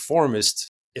than a reformist,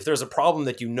 if there's a problem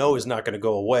that is not going to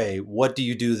go away, what do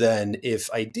you do then if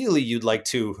ideally you'd like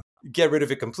to get rid of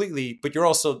it completely, but you're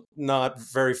also not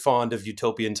very fond of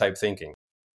utopian type thinking?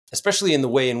 especially in the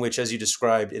way in which, as you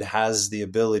described, it has the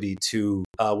ability to,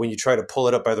 when you try to pull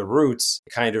it up by the roots,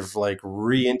 kind of like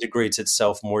reintegrates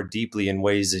itself more deeply in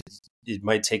ways that it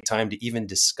might take time to even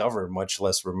discover, much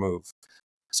less remove.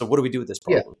 So what do we do with this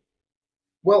Yeah. problem?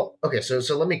 Well, okay, so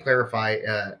let me clarify.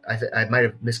 I might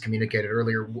have miscommunicated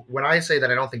earlier. When I say that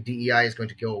I don't think DEI is going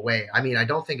to go away, I mean I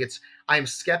don't think it's. I'm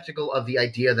skeptical of the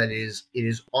idea that it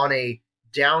is on a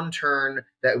downturn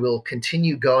that will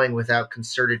continue going without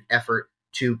concerted effort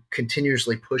to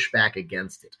continuously push back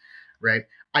against it. Right?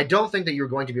 I don't think that you're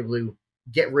going to be able to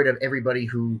get rid of everybody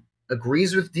who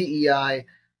agrees with DEI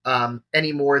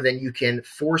any more than you can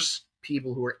force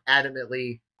people who are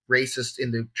adamantly racist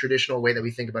in the traditional way that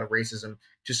we think about racism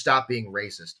to stop being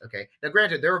racist. Okay. Now,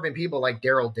 granted, there have been people like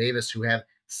Daryl Davis who have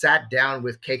sat down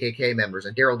with KKK members,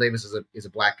 and Daryl Davis is a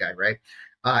black guy, right?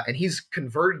 And he's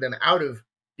converted them out of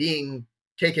being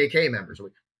KKK members,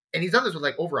 and he's done this with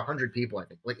like over 100 people. I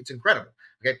think, like, it's incredible.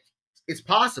 Okay, it's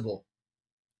possible,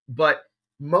 but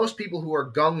most people who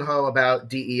are gung ho about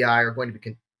DEI are going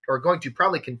to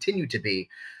probably continue to be.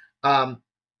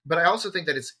 But I also think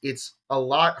that it's a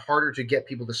lot harder to get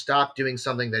people to stop doing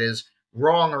something that is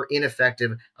wrong or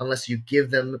ineffective unless you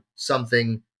give them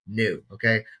something new.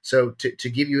 Okay, so to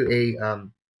give you a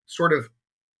sort of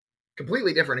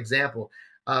completely different example,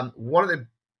 one of the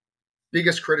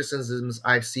biggest criticisms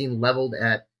I've seen leveled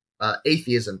at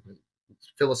atheism,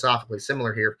 philosophically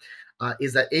similar here,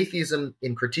 is that atheism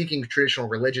in critiquing traditional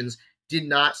religions did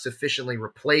not sufficiently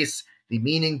replace the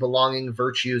meaning, belonging,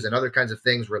 virtues, and other kinds of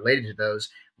things related to those,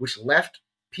 which left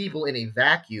people in a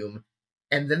vacuum,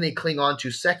 and then they cling on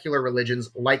to secular religions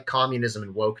like communism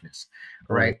and wokeness,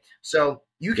 right? So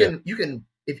you can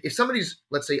if somebody's,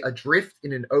 let's say, adrift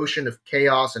in an ocean of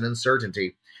chaos and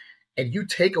uncertainty, and you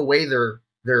take away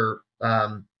their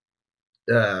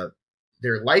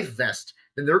life vest,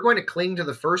 then they're going to cling to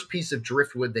the first piece of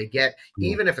driftwood they get,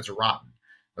 even if it's rotten.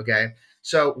 Okay,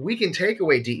 so we can take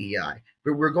away DEI,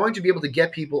 but we're going to be able to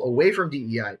get people away from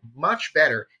DEI much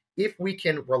better if we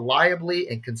can reliably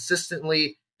and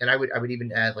consistently, and I would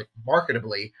even add like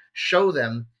marketably, show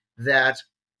them that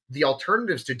the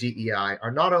alternatives to DEI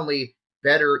are not only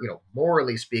better,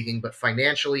 morally speaking, but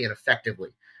financially and effectively.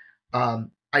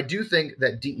 I do think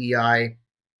that DEI,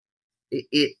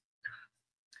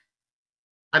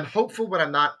 I'm hopeful, but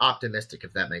I'm not optimistic,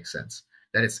 if that makes sense,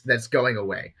 that's going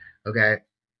away. Okay.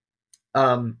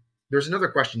 There's another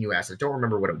question you asked. I don't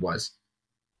remember what it was.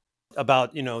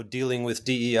 About, dealing with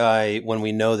DEI when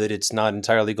we know that it's not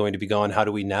entirely going to be gone. How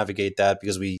do we navigate that?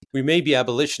 Because we may be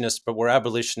abolitionists, but we're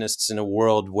abolitionists in a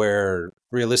world where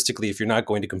realistically, if you're not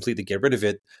going to completely get rid of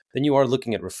it, then you are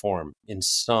looking at reform in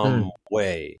some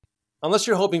way. Unless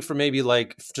you're hoping for maybe,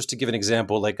 like, just to give an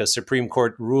example, like a Supreme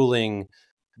Court ruling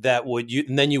that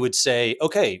and then you would say,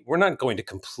 okay, we're not going to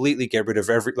completely get rid of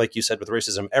like you said with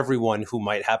racism, everyone who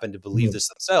might happen to believe this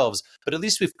themselves, but at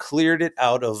least we've cleared it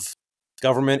out of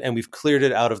government and we've cleared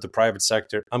it out of the private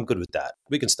sector. I'm good with that.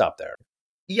 We can stop there.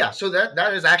 Yeah, so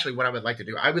that is actually what I would like to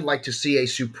do. I would like to see a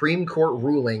Supreme Court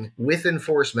ruling with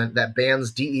enforcement that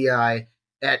bans DEI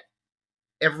at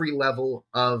every level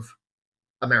of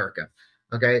America.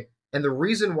 Okay? And the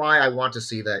reason why I want to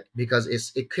see that, because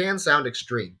it can sound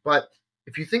extreme, but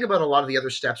if you think about a lot of the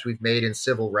other steps we've made in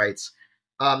civil rights,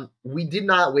 we did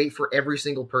not wait for every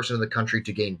single person in the country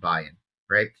to gain buy-in,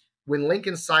 right? When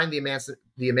Lincoln signed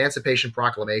the Emancipation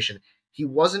Proclamation, he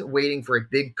wasn't waiting for a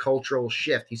big cultural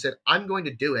shift. He said, I'm going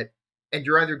to do it, and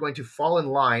you're either going to fall in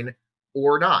line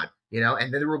or not,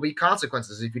 and then there will be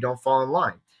consequences if you don't fall in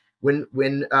line. When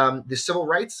the Civil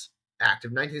Rights Act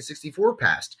of 1964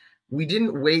 passed, we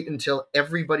didn't wait until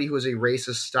everybody who was a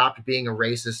racist stopped being a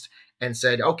racist and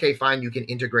said, okay, fine, you can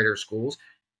integrate our schools.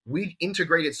 We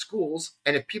integrated schools,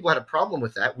 and if people had a problem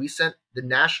with that, we sent the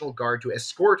National Guard to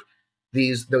escort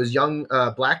those young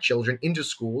black children into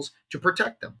schools to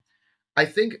protect them. I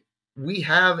think we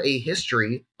have a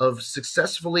history of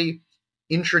successfully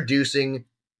introducing,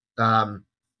 of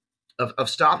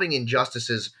stopping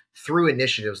injustices through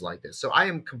initiatives like this. So I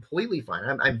am completely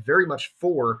fine. I'm very much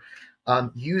for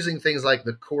using things like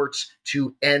the courts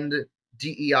to end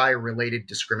DEI-related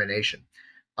discrimination.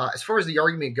 As far as the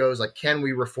argument goes, like, can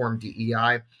we reform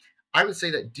DEI? I would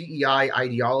say that DEI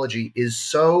ideology is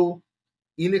so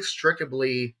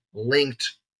inextricably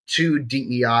linked to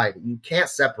DEI that you can't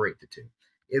separate the two.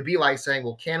 It would be like saying,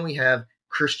 well, can we have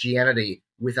Christianity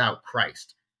without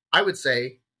Christ? I would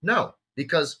say no,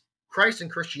 because Christ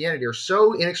and Christianity are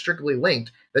so inextricably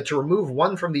linked that to remove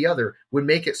one from the other would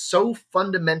make it so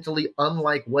fundamentally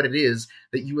unlike what it is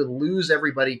that you would lose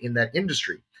everybody in that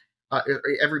industry,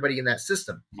 everybody in that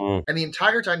system. And the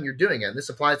entire time you're doing it, and this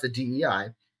applies to DEI,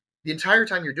 the entire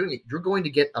time you're doing it, you're going to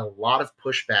get a lot of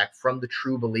pushback from the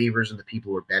true believers and the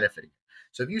people who are benefiting.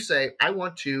 So if you say, I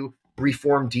want to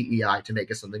reform DEI to make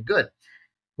it something good,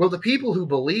 well, the people who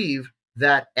believe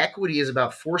that equity is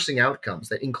about forcing outcomes,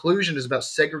 that inclusion is about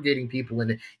segregating people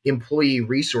in employee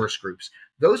resource groups,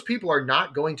 those people are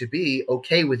not going to be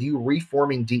okay with you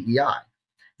reforming DEI.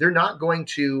 They're not going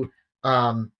to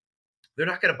they're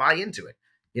not going to buy into it,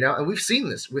 and we've seen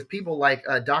this with people like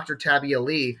Dr. Tabia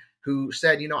Lee, who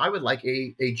said, I would like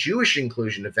a Jewish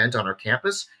inclusion event on our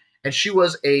campus. And she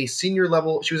was in a senior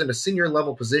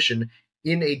level position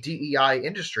in a DEI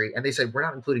industry. And they said, we're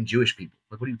not including Jewish people.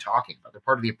 Like, what are you talking about? They're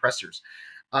part of the oppressors.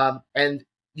 And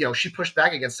she pushed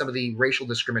back against some of the racial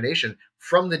discrimination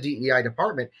from the DEI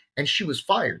department, and she was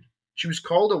fired. She was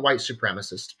called a white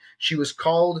supremacist. She was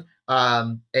called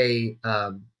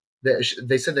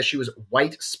they said that she was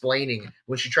white splaining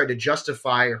when she tried to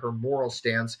justify her moral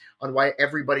stance on why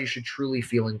everybody should truly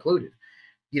feel included.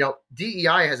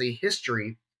 DEI has a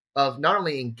history of not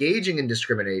only engaging in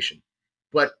discrimination,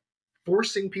 but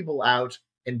forcing people out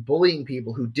and bullying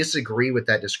people who disagree with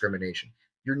that discrimination.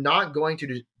 You're not going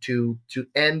to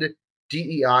end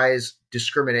DEI's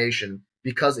discrimination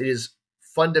because it is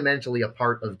fundamentally a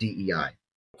part of DEI.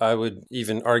 I would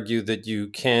even argue that you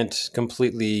can't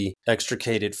completely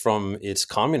extricate it from its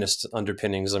communist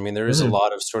underpinnings. I mean, there is a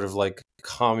lot of sort of like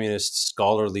communist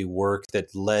scholarly work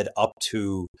that led up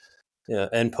to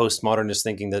and postmodernist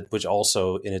thinking, that which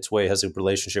also in its way has a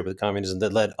relationship with communism,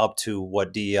 that led up to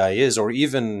what DEI is. Or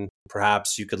even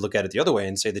perhaps you could look at it the other way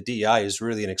and say that DEI is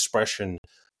really an expression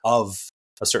of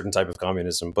a certain type of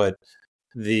communism. But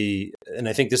and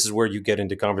I think this is where you get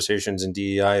into conversations in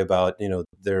DEI about,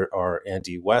 there are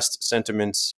anti-West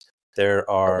sentiments, there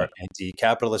are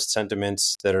anti-capitalist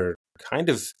sentiments that are kind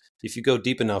of, if you go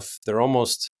deep enough, they're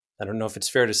almost, I don't know if it's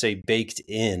fair to say baked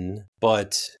in,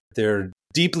 but they're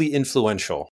deeply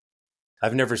influential.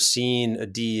 I've never seen a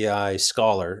DEI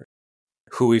scholar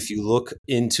who, if you look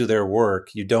into their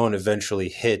work, you don't eventually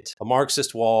hit a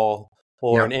Marxist wall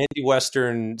or an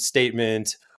anti-Western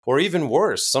statement, or even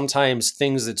worse, sometimes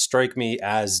things that strike me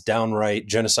as downright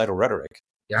genocidal rhetoric,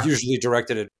 usually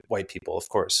directed at white people, of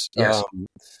course. Yes.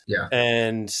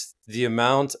 And the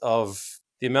amount of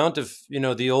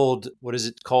the old, what is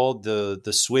it called? The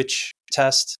switch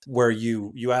test, where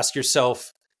you ask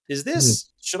yourself, is this,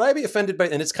 should I be offended by,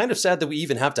 and it's kind of sad that we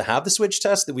even have to have the switch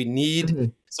test, that we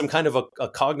need some kind of a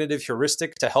cognitive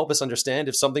heuristic to help us understand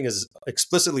if something is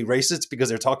explicitly racist because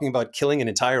they're talking about killing an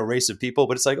entire race of people.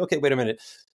 But it's like, okay, wait a minute.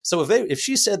 So if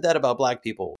she said that about black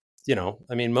people,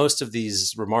 most of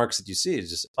these remarks that you see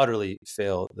just utterly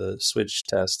fail the switch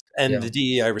test. And the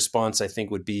DEI response, I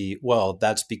think, would be, well,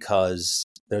 that's because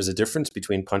there's a difference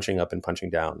between punching up and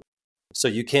punching down. So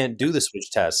you can't do the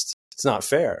switch test. It's not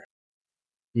fair.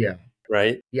 Yeah.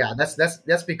 Right. Yeah.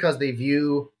 That's because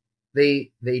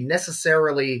they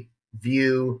necessarily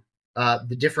view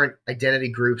the different identity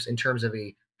groups in terms of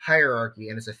a hierarchy,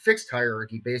 and it's a fixed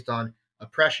hierarchy based on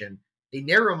oppression, a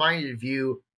narrow-minded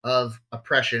view of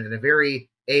oppression and a very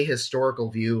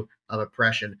ahistorical view of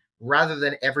oppression, rather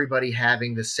than everybody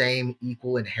having the same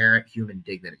equal inherent human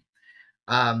dignity.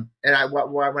 And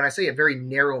when I say a very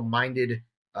narrow-minded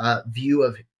view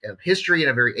of history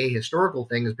and a very ahistorical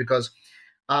thing, is because,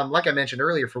 like I mentioned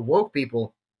earlier, for woke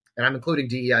people, and I'm including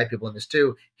DEI people in this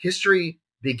too, history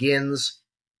begins,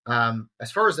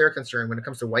 as far as they're concerned, when it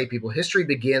comes to white people, history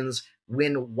begins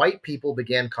when white people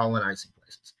began colonizing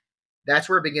places. That's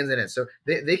where it begins and ends. So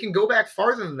they can go back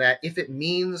farther than that if it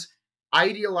means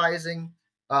idealizing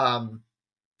and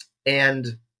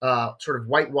sort of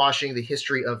whitewashing the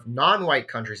history of non-white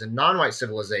countries and non-white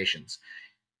civilizations.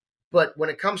 But when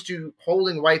it comes to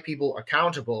holding white people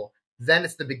accountable, then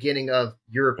it's the beginning of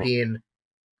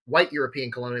white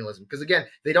European colonialism. Because again,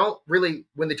 they don't really,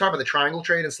 when they talk about the triangle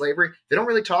trade and slavery, they don't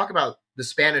really talk about the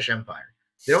Spanish Empire.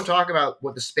 They don't talk about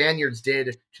what the Spaniards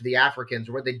did to the Africans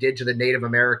or what they did to the Native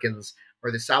Americans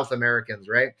or the South Americans,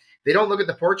 right? They don't look at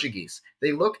the Portuguese.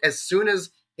 They look as soon as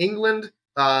England,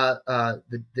 the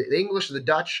English, the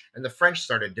Dutch, and the French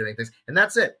started doing things, and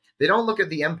that's it. They don't look at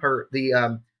the empire,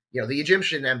 the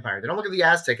Egyptian Empire. They don't look at the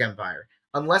Aztec Empire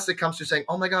unless it comes to saying,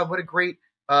 "Oh my God, what a great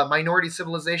minority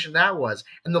civilization that was,"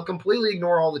 and they'll completely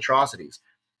ignore all the atrocities.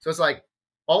 So it's like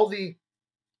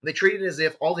they treat it as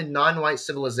if all the non-white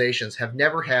civilizations have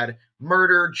never had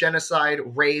murder, genocide,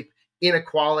 rape,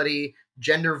 inequality,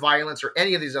 gender violence, or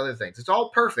any of these other things. It's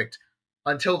all perfect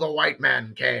until the white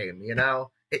man came,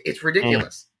 It's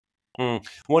ridiculous.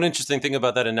 One interesting thing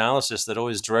about that analysis that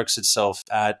always directs itself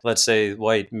at, let's say,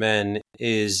 white men,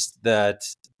 is that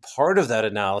part of that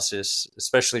analysis,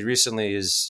 especially recently,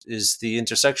 is the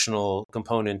intersectional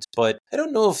component. But I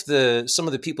don't know if some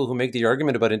of the people who make the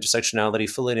argument about intersectionality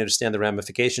fully understand the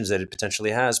ramifications that it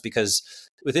potentially has, because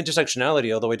with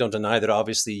intersectionality, although I don't deny that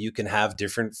obviously you can have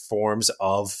different forms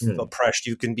of oppression.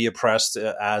 You can be oppressed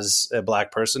as a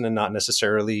Black person and not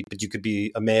necessarily, but you could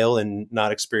be a male and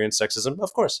not experience sexism.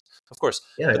 Of course.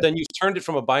 Yeah. But then you've turned it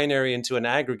from a binary into an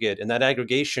aggregate, and that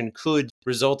aggregation could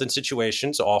result in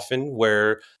situations often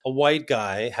where a white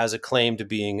guy has a claim to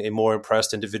being a more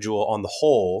oppressed individual on the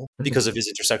whole because of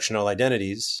his intersectional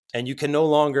identities. And you can no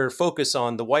longer focus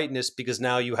on the whiteness because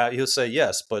now he'll say,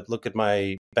 yes, but look at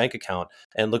my bank account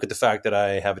and look at the fact that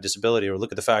I have a disability, or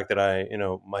look at the fact that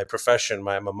my profession,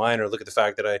 I'm a minor, look at the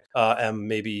fact that I am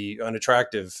maybe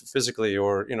unattractive physically,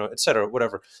 or, et cetera,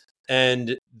 whatever.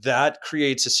 And that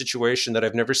creates a situation that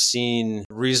I've never seen it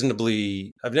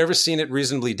reasonably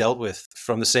dealt with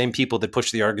from the same people that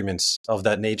push the arguments of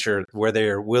that nature, where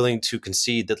they're willing to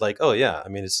concede that, like, oh yeah, I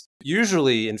mean, it's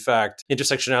usually, in fact,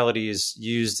 intersectionality is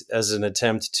used as an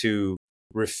attempt to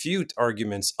refute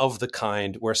arguments of the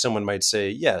kind where someone might say,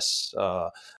 yes,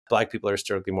 Black people are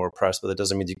historically more oppressed, but that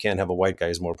doesn't mean you can't have a white guy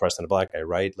who's more oppressed than a Black guy,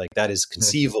 right? Like, that is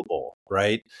conceivable,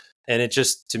 right? And it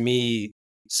just, to me,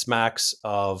 smacks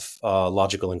of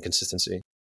logical inconsistency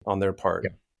on their part.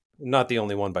 Yeah. Not the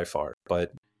only one by far,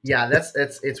 but yeah,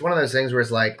 it's one of those things where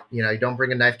it's like, you don't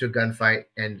bring a knife to a gunfight,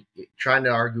 and trying to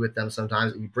argue with them,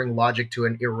 sometimes you bring logic to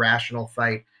an irrational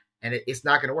fight, and it's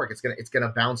not going to work. It's going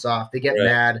to bounce off. They get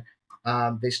mad.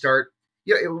 They start.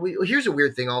 Here's a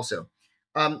weird thing also.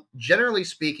 Generally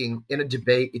speaking, in a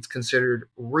debate, it's considered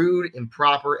rude,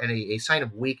 improper, and a sign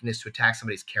of weakness to attack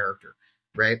somebody's character,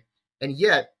 right? And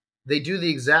yet, they do the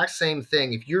exact same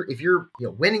thing. If you're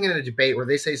winning in a debate, or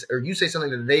you say something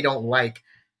that they don't like,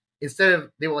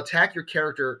 they will attack your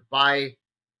character by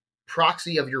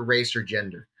proxy of your race or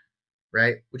gender,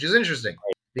 right? Which is interesting,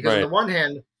 because on the one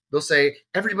hand, they'll say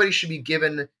everybody should be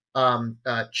given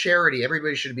charity.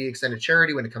 Everybody should be extended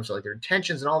charity when it comes to like their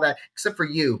intentions and all that, except for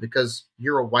you, because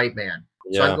you're a white man.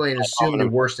 So I'm going to assume the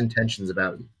worst intentions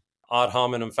about you. Ad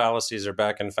hominem fallacies are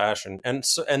back in fashion. And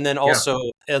then also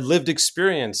a lived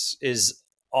experience is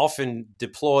often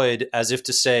deployed as if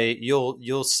to say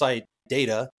you'll cite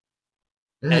data,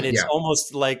 and it's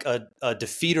almost like a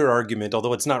defeater argument,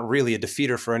 although it's not really a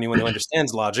defeater for anyone who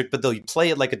understands logic, but they'll play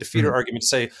it like a defeater argument to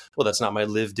say, well, that's not my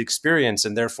lived experience,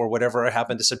 and therefore whatever I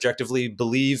happen to subjectively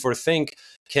believe or think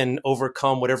can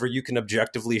overcome whatever you can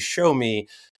objectively show me.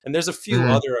 And there's a few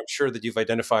other, I'm sure, that you've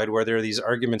identified where there are these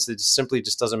arguments that simply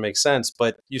just doesn't make sense.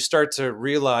 But you start to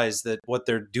realize that what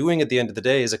they're doing at the end of the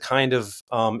day is a kind of,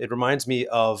 it reminds me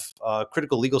of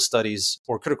critical legal studies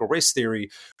or critical race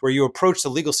theory, where you approach the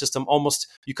legal system almost,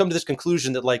 you come to this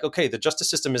conclusion that, like, okay, the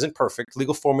justice system isn't perfect,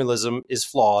 legal formalism is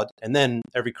flawed, and then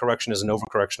every correction is an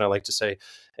overcorrection, I like to say.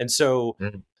 And so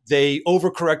they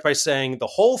overcorrect by saying the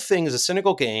whole thing is a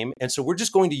cynical game, and so we're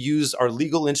just going to use our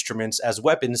legal instruments as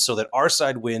weapons so that our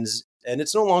side wins. And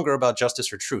it's no longer about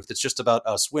justice or truth. It's just about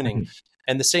us winning.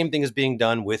 And the same thing is being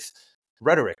done with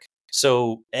rhetoric.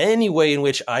 So any way in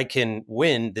which I can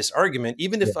win this argument,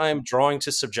 even if I'm drawing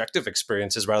to subjective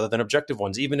experiences rather than objective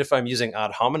ones, even if I'm using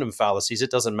ad hominem fallacies,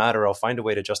 it doesn't matter. I'll find a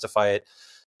way to justify it,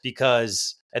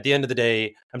 because at the end of the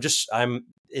day,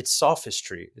 it's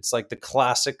sophistry. It's like the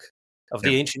classic of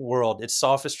the ancient world. It's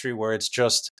sophistry, where it's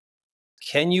just,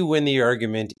 can you win the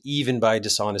argument even by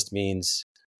dishonest means?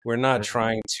 We're not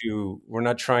trying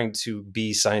to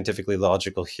be scientifically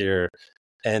logical here.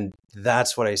 And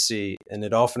that's what I see. And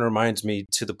it often reminds me,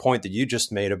 to the point that you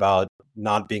just made about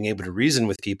not being able to reason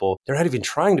with people. They're not even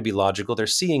trying to be logical. They're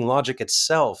seeing logic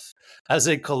itself as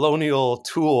a colonial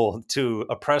tool to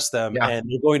oppress them. And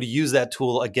they're going to use that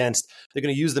tool they're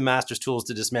going to use the master's tools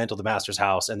to dismantle the master's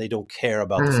house. And they don't care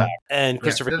about the fact. And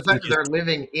Christopher, the fact that they're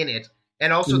living in it,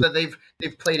 and also that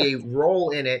they've played a role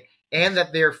in it, and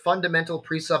that their fundamental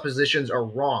presuppositions are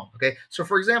wrong. Okay, so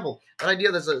for example, an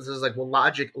idea that's like, well,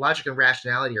 logic and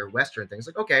rationality are Western things.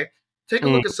 Like, okay, take a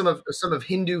look at some of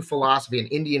Hindu philosophy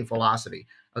and Indian philosophy.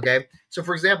 Okay, so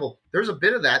for example, there's a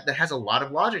bit of that has a lot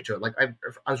of logic to it. Like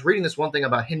I was reading this one thing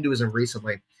about Hinduism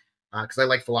recently, because I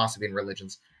like philosophy and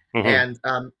religions, and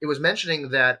it was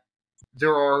mentioning that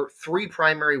there are three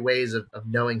primary ways of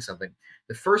knowing something.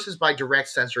 The first is by direct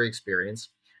sensory experience.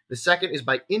 The second is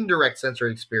by indirect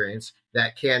sensory experience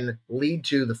that can lead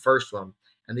to the first one.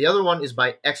 And the other one is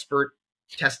by expert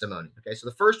testimony. Okay, so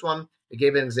the first one, they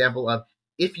gave an example of,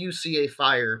 if you see a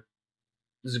fire,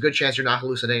 there's a good chance you're not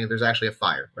hallucinating. There's actually a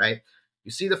fire, right?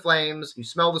 You see the flames, you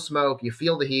smell the smoke, you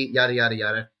feel the heat, yada, yada,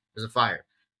 yada. There's a fire.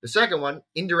 The second one,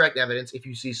 indirect evidence, if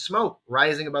you see smoke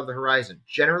rising above the horizon,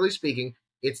 generally speaking,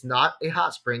 it's not a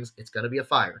hot springs, it's going to be a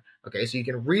fire. Okay, so you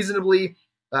can reasonably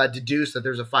deduce that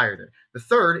there's a fire there. The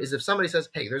third is if somebody says,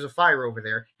 hey, there's a fire over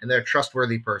there, and they're a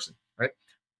trustworthy person, right?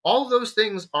 All of those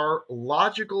things are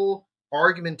logical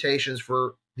argumentations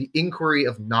for the inquiry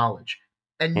of knowledge,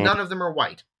 and none of them are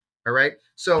white. All right,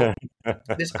 so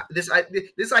this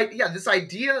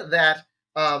idea that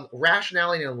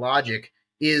rationality and logic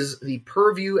is the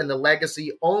purview and the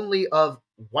legacy only of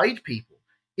white people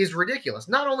is ridiculous.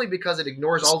 Not only because it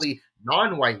ignores all the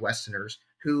non-white Westerners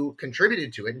who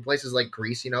contributed to it in places like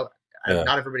Greece, not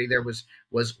everybody there was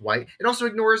white. It also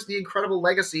ignores the incredible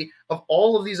legacy of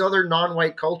all of these other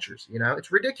non-white cultures.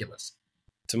 It's ridiculous.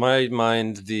 To my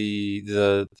mind,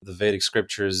 the Vedic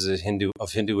scriptures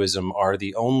of Hinduism are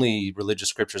the only religious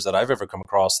scriptures that I've ever come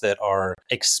across that are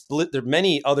explicit. There are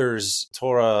many others,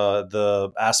 Torah,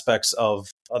 the aspects of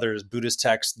others, Buddhist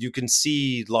texts. You can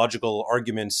see logical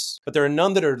arguments, but there are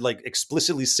none that are like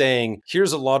explicitly saying,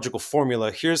 "Here's a logical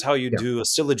formula. Here's how you do a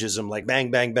syllogism." Like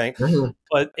bang, bang, bang. Mm-hmm.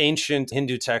 But ancient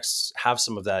Hindu texts have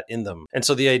some of that in them, and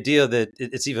so the idea that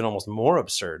it's even almost more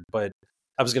absurd, but.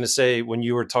 I was going to say, when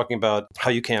you were talking about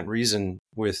how you can't reason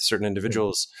with certain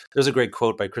individuals, there's a great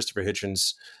quote by Christopher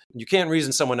Hitchens. You can't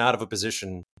reason someone out of a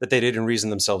position that they didn't reason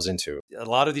themselves into. A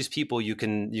lot of these people, you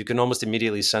can almost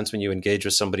immediately sense when you engage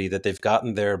with somebody that they've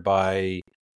gotten there by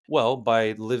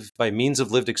means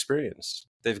of lived experience.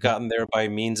 They've gotten there by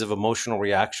means of emotional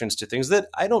reactions to things that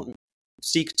I don't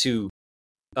seek to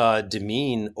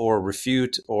demean or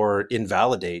refute or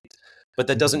invalidate. But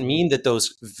that doesn't mean that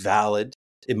those valid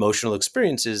emotional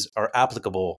experiences are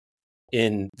applicable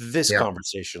in this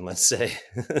conversation, let's say.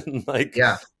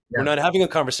 We're not having a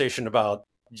conversation about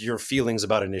your feelings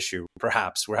about an issue.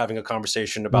 Perhaps we're having a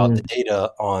conversation about the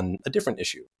data on a different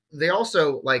issue. They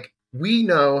also, we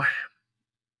know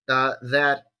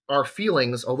that our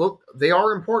feelings, although they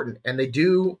are important and they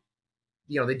do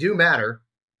matter,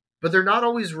 but they're not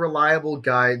always reliable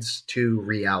guides to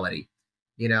reality.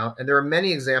 And there are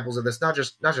many examples of this, not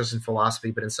just in philosophy,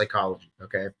 but in psychology.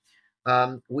 Okay,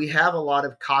 we have a lot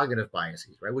of cognitive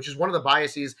biases, right? Which is one of the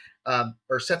biases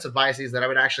or sets of biases that I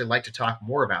would actually like to talk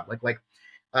more about. A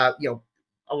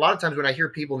lot of times when I hear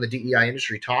people in the DEI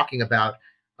industry talking about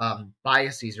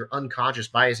biases or unconscious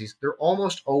biases, they're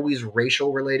almost always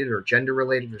racial related or gender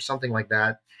related or something like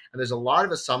that. And there's a lot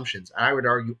of assumptions, I would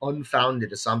argue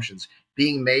unfounded assumptions,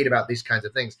 being made about these kinds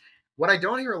of things. What I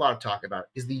don't hear a lot of talk about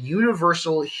is the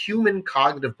universal human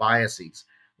cognitive biases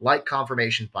like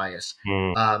confirmation bias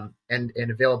and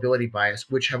availability bias,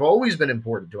 which have always been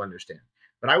important to understand,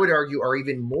 but I would argue are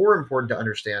even more important to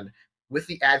understand with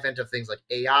the advent of things like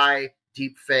AI,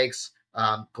 deep fakes,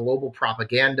 global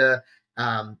propaganda,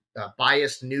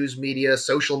 biased news media,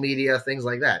 social media, things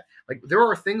like that. Like there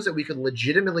are things that we could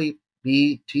legitimately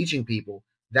be teaching people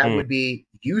that would be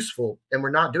useful, and we're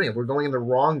not doing it. We're going in the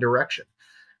wrong direction.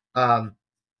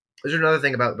 There's another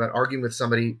thing about arguing with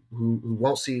somebody who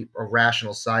won't see a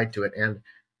rational side to it. And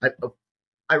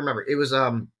I remember it was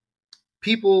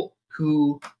people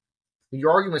who, when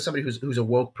you're arguing with somebody who's a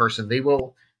woke person, they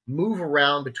will move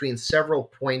around between several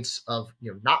points of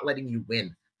not letting you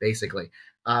win, basically.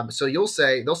 So they'll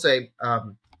say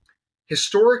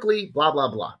historically blah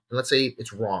blah blah, and let's say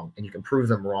it's wrong, and you can prove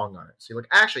them wrong on it. So you're like,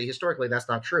 actually, historically that's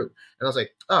not true, and they'll say,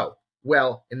 oh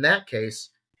well, in that case,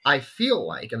 I feel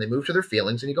like, and they move to their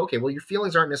feelings, and you go, okay, well, your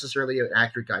feelings aren't necessarily an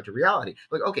accurate guide to reality.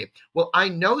 Like, okay, well, I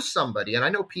know somebody, and I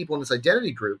know people in this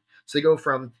identity group, so they go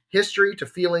from history to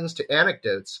feelings to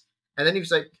anecdotes, and then you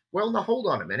say, well, now hold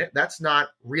on a minute, that's not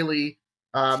really,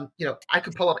 I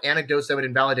could pull up anecdotes that would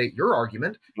invalidate your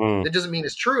argument. That doesn't mean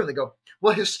it's true. And they go,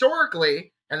 well,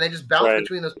 historically, and they just bounce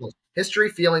between those points. History,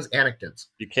 feelings, anecdotes.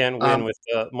 You can't win with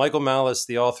Michael Malice.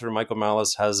 The author Michael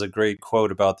Malice has a great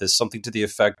quote about this, something to the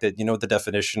effect that, what the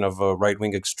definition of a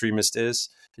right-wing extremist is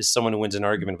someone who wins an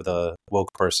argument with a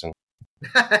woke person.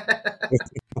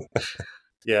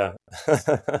 Yeah.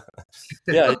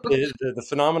 Yeah. The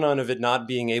phenomenon of it not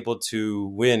being able to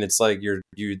win, it's like you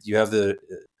have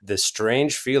the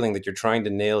strange feeling that you're trying to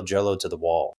nail Jell-O to the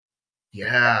wall.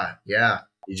 Yeah.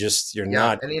 You're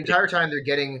not. And the entire time they're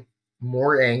getting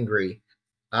more angry,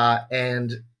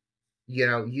 and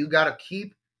you got to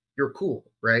keep your cool,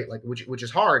 right? Like which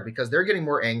is hard because they're getting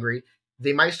more angry.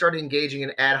 They might start engaging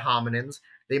in ad hominems.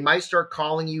 They might start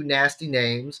calling you nasty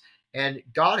names. And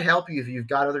God help you if you've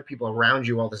got other people around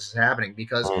you while this is happening,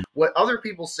 because what other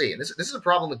people see, and this is a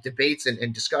problem with debates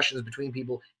and discussions between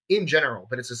people in general,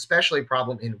 but it's especially a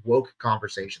problem in woke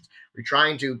conversations. We're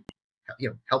trying to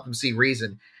help them see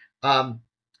reason.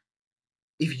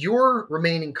 If you're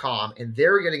remaining calm and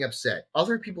they're getting upset,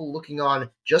 other people looking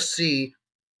on just see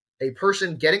a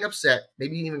person getting upset,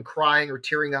 maybe even crying or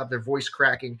tearing up, their voice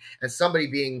cracking, and somebody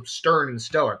being stern and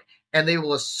stoic. And they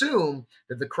will assume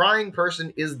that the crying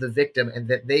person is the victim and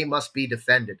that they must be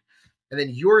defended. And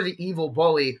then you're the evil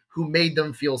bully who made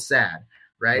them feel sad,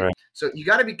 right? Right. So you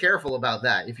got to be careful about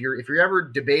that. If you're ever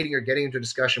debating or getting into a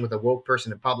discussion with a woke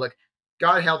person in public,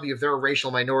 God help you if they're a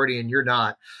racial minority and you're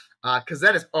not, because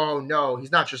that is, oh no,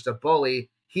 he's not just a bully.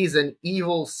 He's an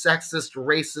evil, sexist,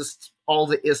 racist, all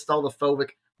the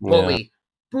phobic bully. Yeah.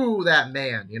 Boo that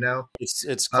man,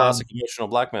 It's classic emotional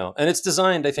blackmail. And it's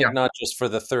designed, I think, Yeah. not just for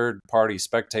the third party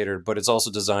spectator, but it's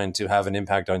also designed to have an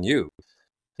impact on you.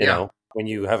 You Yeah. know, when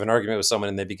you have an argument with someone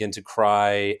and they begin to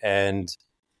cry, and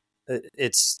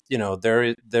it's,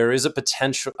 there is a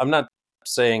potential. I'm not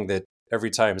saying that every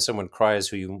time someone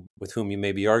cries with whom you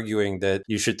may be arguing that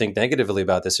you should think negatively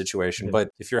about the situation. Mhm. But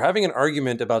if you're having an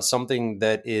argument about something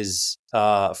that is,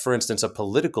 for instance, a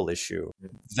political issue,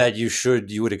 that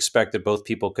you would expect that both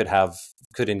people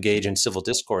could engage in civil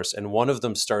discourse, and one of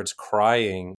them starts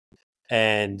crying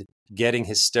and getting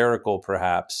hysterical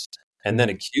perhaps, and then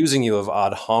accusing you of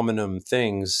ad hominem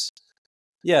things,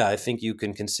 yeah, I think you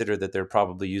can consider that they're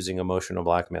probably using emotional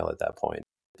blackmail at that point.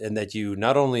 And that you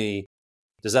not only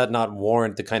does that not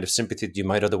warrant the kind of sympathy that you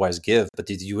might otherwise give, but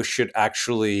that you should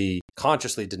actually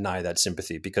consciously deny that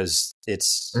sympathy, because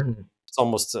it's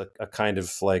almost a kind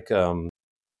of like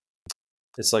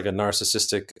it's like a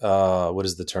narcissistic what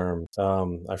is the term?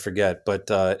 I forget, but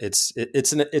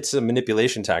it's a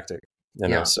manipulation tactic.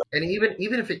 So. And even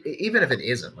if it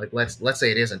isn't, like let's say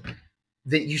it isn't,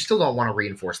 that you still don't want to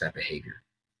reinforce that behavior.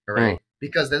 All right.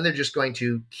 Because then they're just going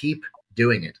to keep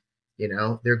doing it.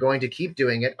 They're going to keep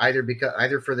doing it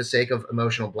either for the sake of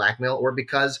emotional blackmail or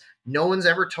because no one's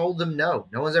ever told them no.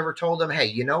 No one's ever told them, hey,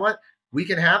 you know what? We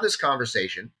can have this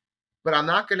conversation, but I'm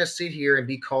not going to sit here and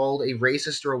be called a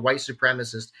racist or a white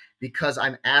supremacist because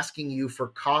I'm asking you for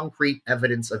concrete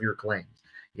evidence of your claims.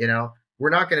 We're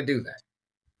not going to do that.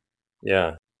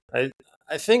 Yeah.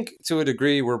 I think to a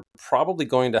degree, we're probably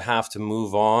going to have to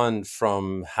move on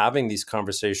from having these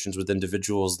conversations with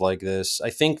individuals like this.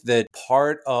 I think that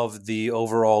part of the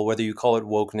overall, whether you call it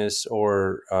wokeness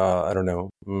or, I don't know,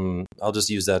 I'll just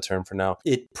use that term for now.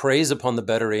 It preys upon the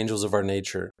better angels of our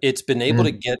nature. It's been able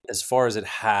to get as far as it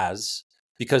has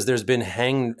because there's been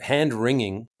hand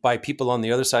wringing by people on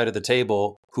the other side of the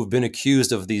table who've been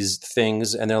accused of these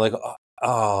things. And they're like,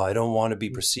 oh, I don't want to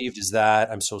be perceived as that.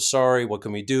 I'm so sorry. What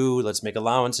can we do? Let's make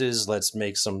allowances. Let's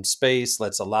make some space.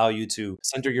 Let's allow you to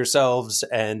center yourselves.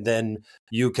 And then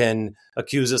you can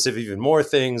accuse us of even more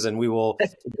things. And we will,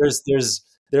 there's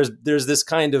this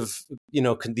kind of,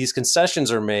 these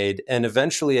concessions are made. And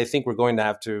eventually I think we're going to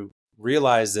have to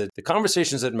realize that the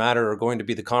conversations that matter are going to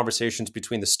be the conversations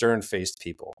between the stern-faced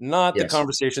people, not the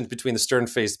conversations between the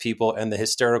stern-faced people and the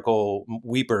hysterical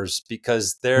weepers,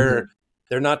 because they're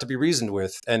not to be reasoned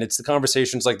with. And it's the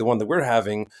conversations like the one that we're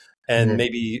having, and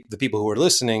maybe the people who are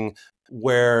listening,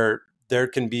 where there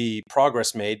can be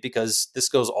progress made, because this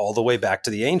goes all the way back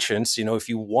to the ancients. If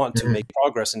you want to make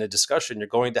progress in a discussion, you're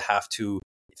going to have to,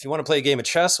 if you want to play a game of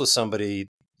chess with somebody,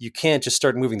 you can't just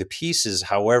start moving the pieces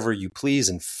however you please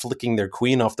and flicking their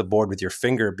queen off the board with your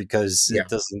finger, because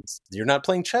you're not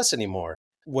playing chess anymore.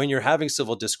 When you're having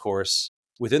civil discourse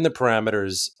within the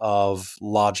parameters of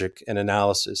logic and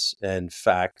analysis and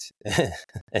fact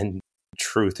and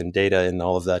truth and data and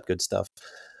all of that good stuff.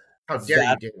 How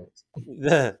dare you do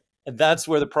it? That's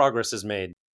where the progress is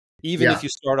made. Even if you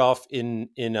start off in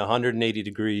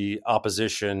 180-degree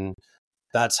opposition,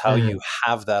 that's how you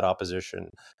have that opposition.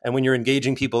 And when you're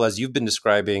engaging people, as you've been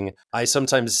describing, I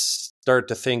sometimes start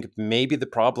to think maybe the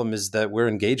problem is that we're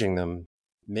engaging them.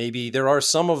 Maybe there are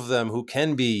some of them who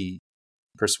can be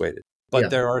persuaded. But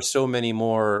there are so many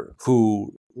more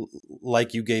who,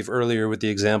 like you gave earlier with the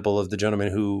example of the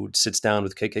gentleman who sits down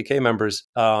with KKK members.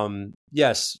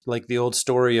 Yes, like the old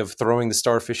story of throwing the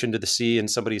starfish into the sea,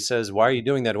 and somebody says, why are you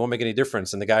doing that? It won't make any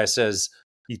difference. And the guy says,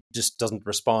 he just doesn't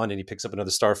respond, and he picks up another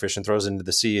starfish and throws it into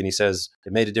the sea, and he says,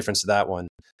 it made a difference to that one.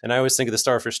 And I always think of the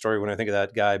starfish story when I think of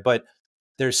that guy. But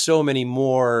there's so many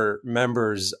more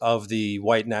members of the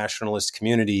white nationalist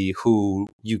community who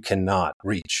you cannot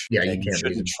reach. Yeah, and you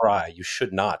shouldn't try. You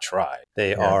should not try.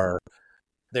 They're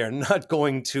not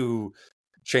going to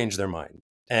change their mind.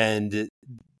 And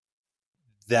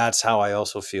that's how I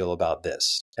also feel about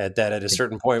this. That at a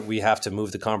certain point, we have to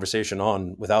move the conversation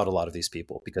on without a lot of these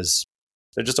people, because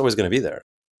they're just always going to be there.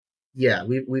 Yeah,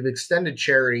 we've extended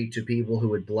charity to people who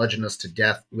would bludgeon us to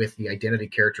death with the identity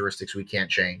characteristics we can't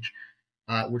change.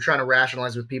 We're trying to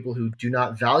rationalize with people who do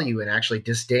not value and actually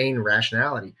disdain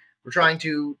rationality. We're trying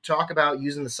to talk about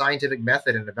using the scientific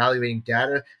method and evaluating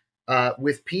data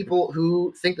with people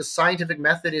who think the scientific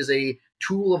method is a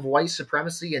tool of white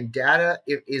supremacy and data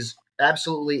is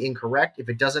absolutely incorrect if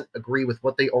it doesn't agree with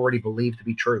what they already believe to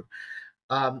be true.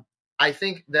 I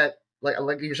think that,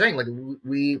 like you're saying, like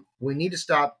we need to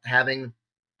stop having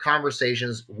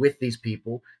conversations with these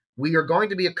people. We are going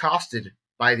to be accosted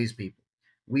by these people.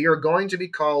 We are going to be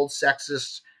called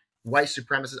sexist, white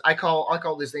supremacists. I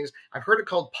call these things. I've heard it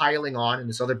called piling on in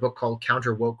this other book called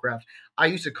Counter Wokecraft. I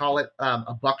used to call it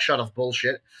a buckshot of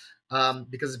bullshit.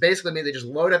 Because it's basically mean they just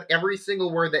load up every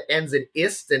single word that ends in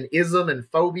ist and ism and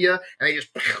phobia, and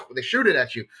they shoot it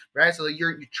at you, right? So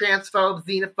you're transphobe,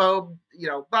 xenophobe,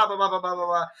 blah blah blah blah blah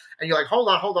blah, and you're like, hold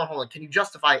on. Can you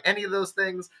justify any of those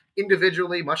things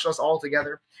individually, much less all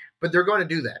together? But they're going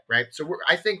to do that, right? So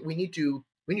I think we need to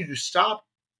stop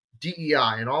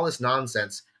DEI and all this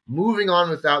nonsense moving on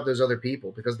without those other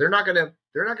people, because they're not gonna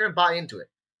buy into it.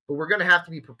 But we're going to have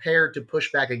to be prepared to push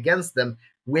back against them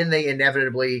when they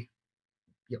inevitably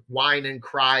whine and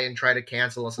cry and try to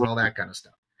cancel us and all that kind of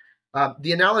stuff.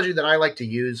 The analogy that I like to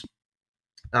use,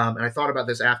 and I thought about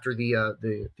this after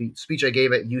the speech I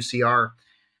gave at UCR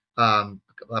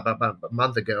about a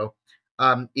month ago,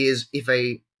 is if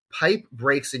a pipe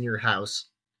breaks in your house,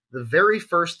 the very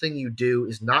first thing you do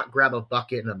is not grab a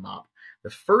bucket and a mop. The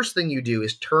first thing you do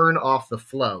is turn off the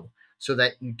flow so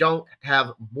that you don't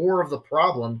have more of the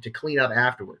problem to clean up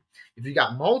afterward. If you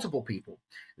got multiple people,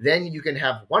 then you can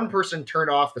have one person turn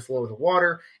off the flow of the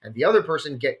water and the other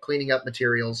person get cleaning up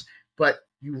materials, but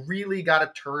you really got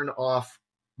to turn off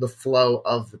the flow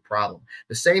of the problem.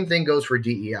 The same thing goes for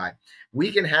DEI.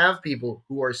 We can have people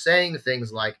who are saying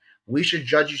things like, we should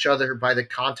judge each other by the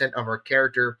content of our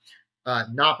character,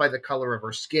 not by the color of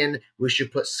our skin. We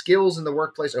should put skills in the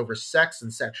workplace over sex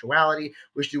and sexuality.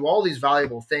 We should do all these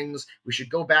valuable things. We should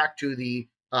go back to the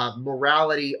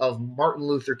morality of Martin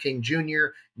Luther King Jr.,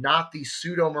 not the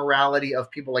pseudo-morality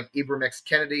of people like Ibram X.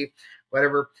 Kennedy,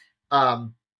 whatever.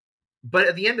 But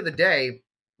at the end of the day,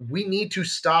 we need to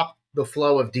stop the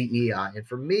flow of DEI. And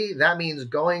for me, that means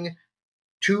going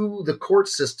to the court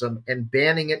system and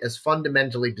banning it as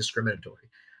fundamentally discriminatory.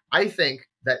 I think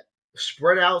that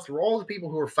spread out through all the people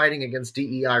who are fighting against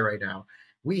DEI right now,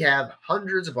 we have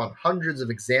hundreds upon hundreds of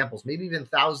examples, maybe even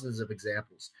thousands of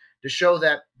examples, to show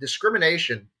that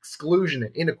discrimination, exclusion,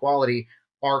 and inequality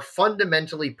are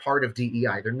fundamentally part of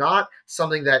DEI. They're not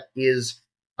something that is,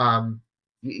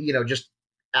 just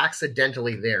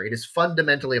accidentally there. It is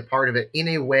fundamentally a part of it in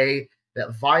a way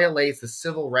that violates the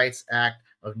Civil Rights Act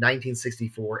of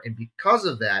 1964. And because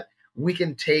of that, we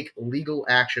can take legal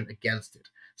action against it.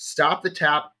 Stop the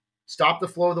tap, stop the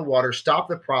flow of the water, stop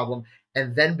the problem,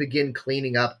 and then begin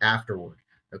cleaning up afterward.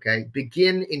 Okay,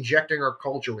 begin injecting our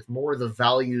culture with more of the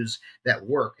values that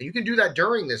work. And you can do that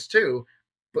during this too,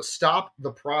 but stop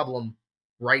the problem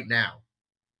right now.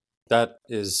 That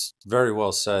is very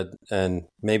well said, and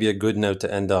maybe a good note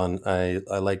to end on. I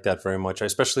like that very much. I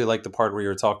especially like the part where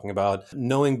you're talking about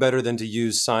knowing better than to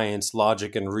use science,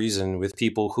 logic, and reason with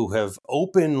people who have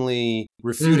openly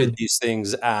refuted these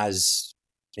things as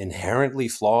inherently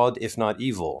flawed, if not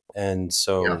evil. And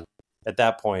so at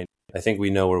that point, I think we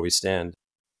know where we stand.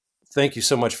 Thank you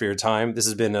so much for your time. This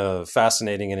has been a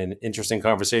fascinating and an interesting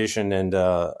conversation, and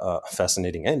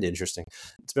fascinating and interesting.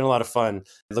 It's been a lot of fun.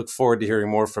 I look forward to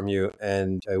hearing more from you,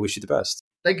 and I wish you the best.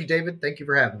 Thank you, David. Thank you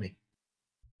for having me.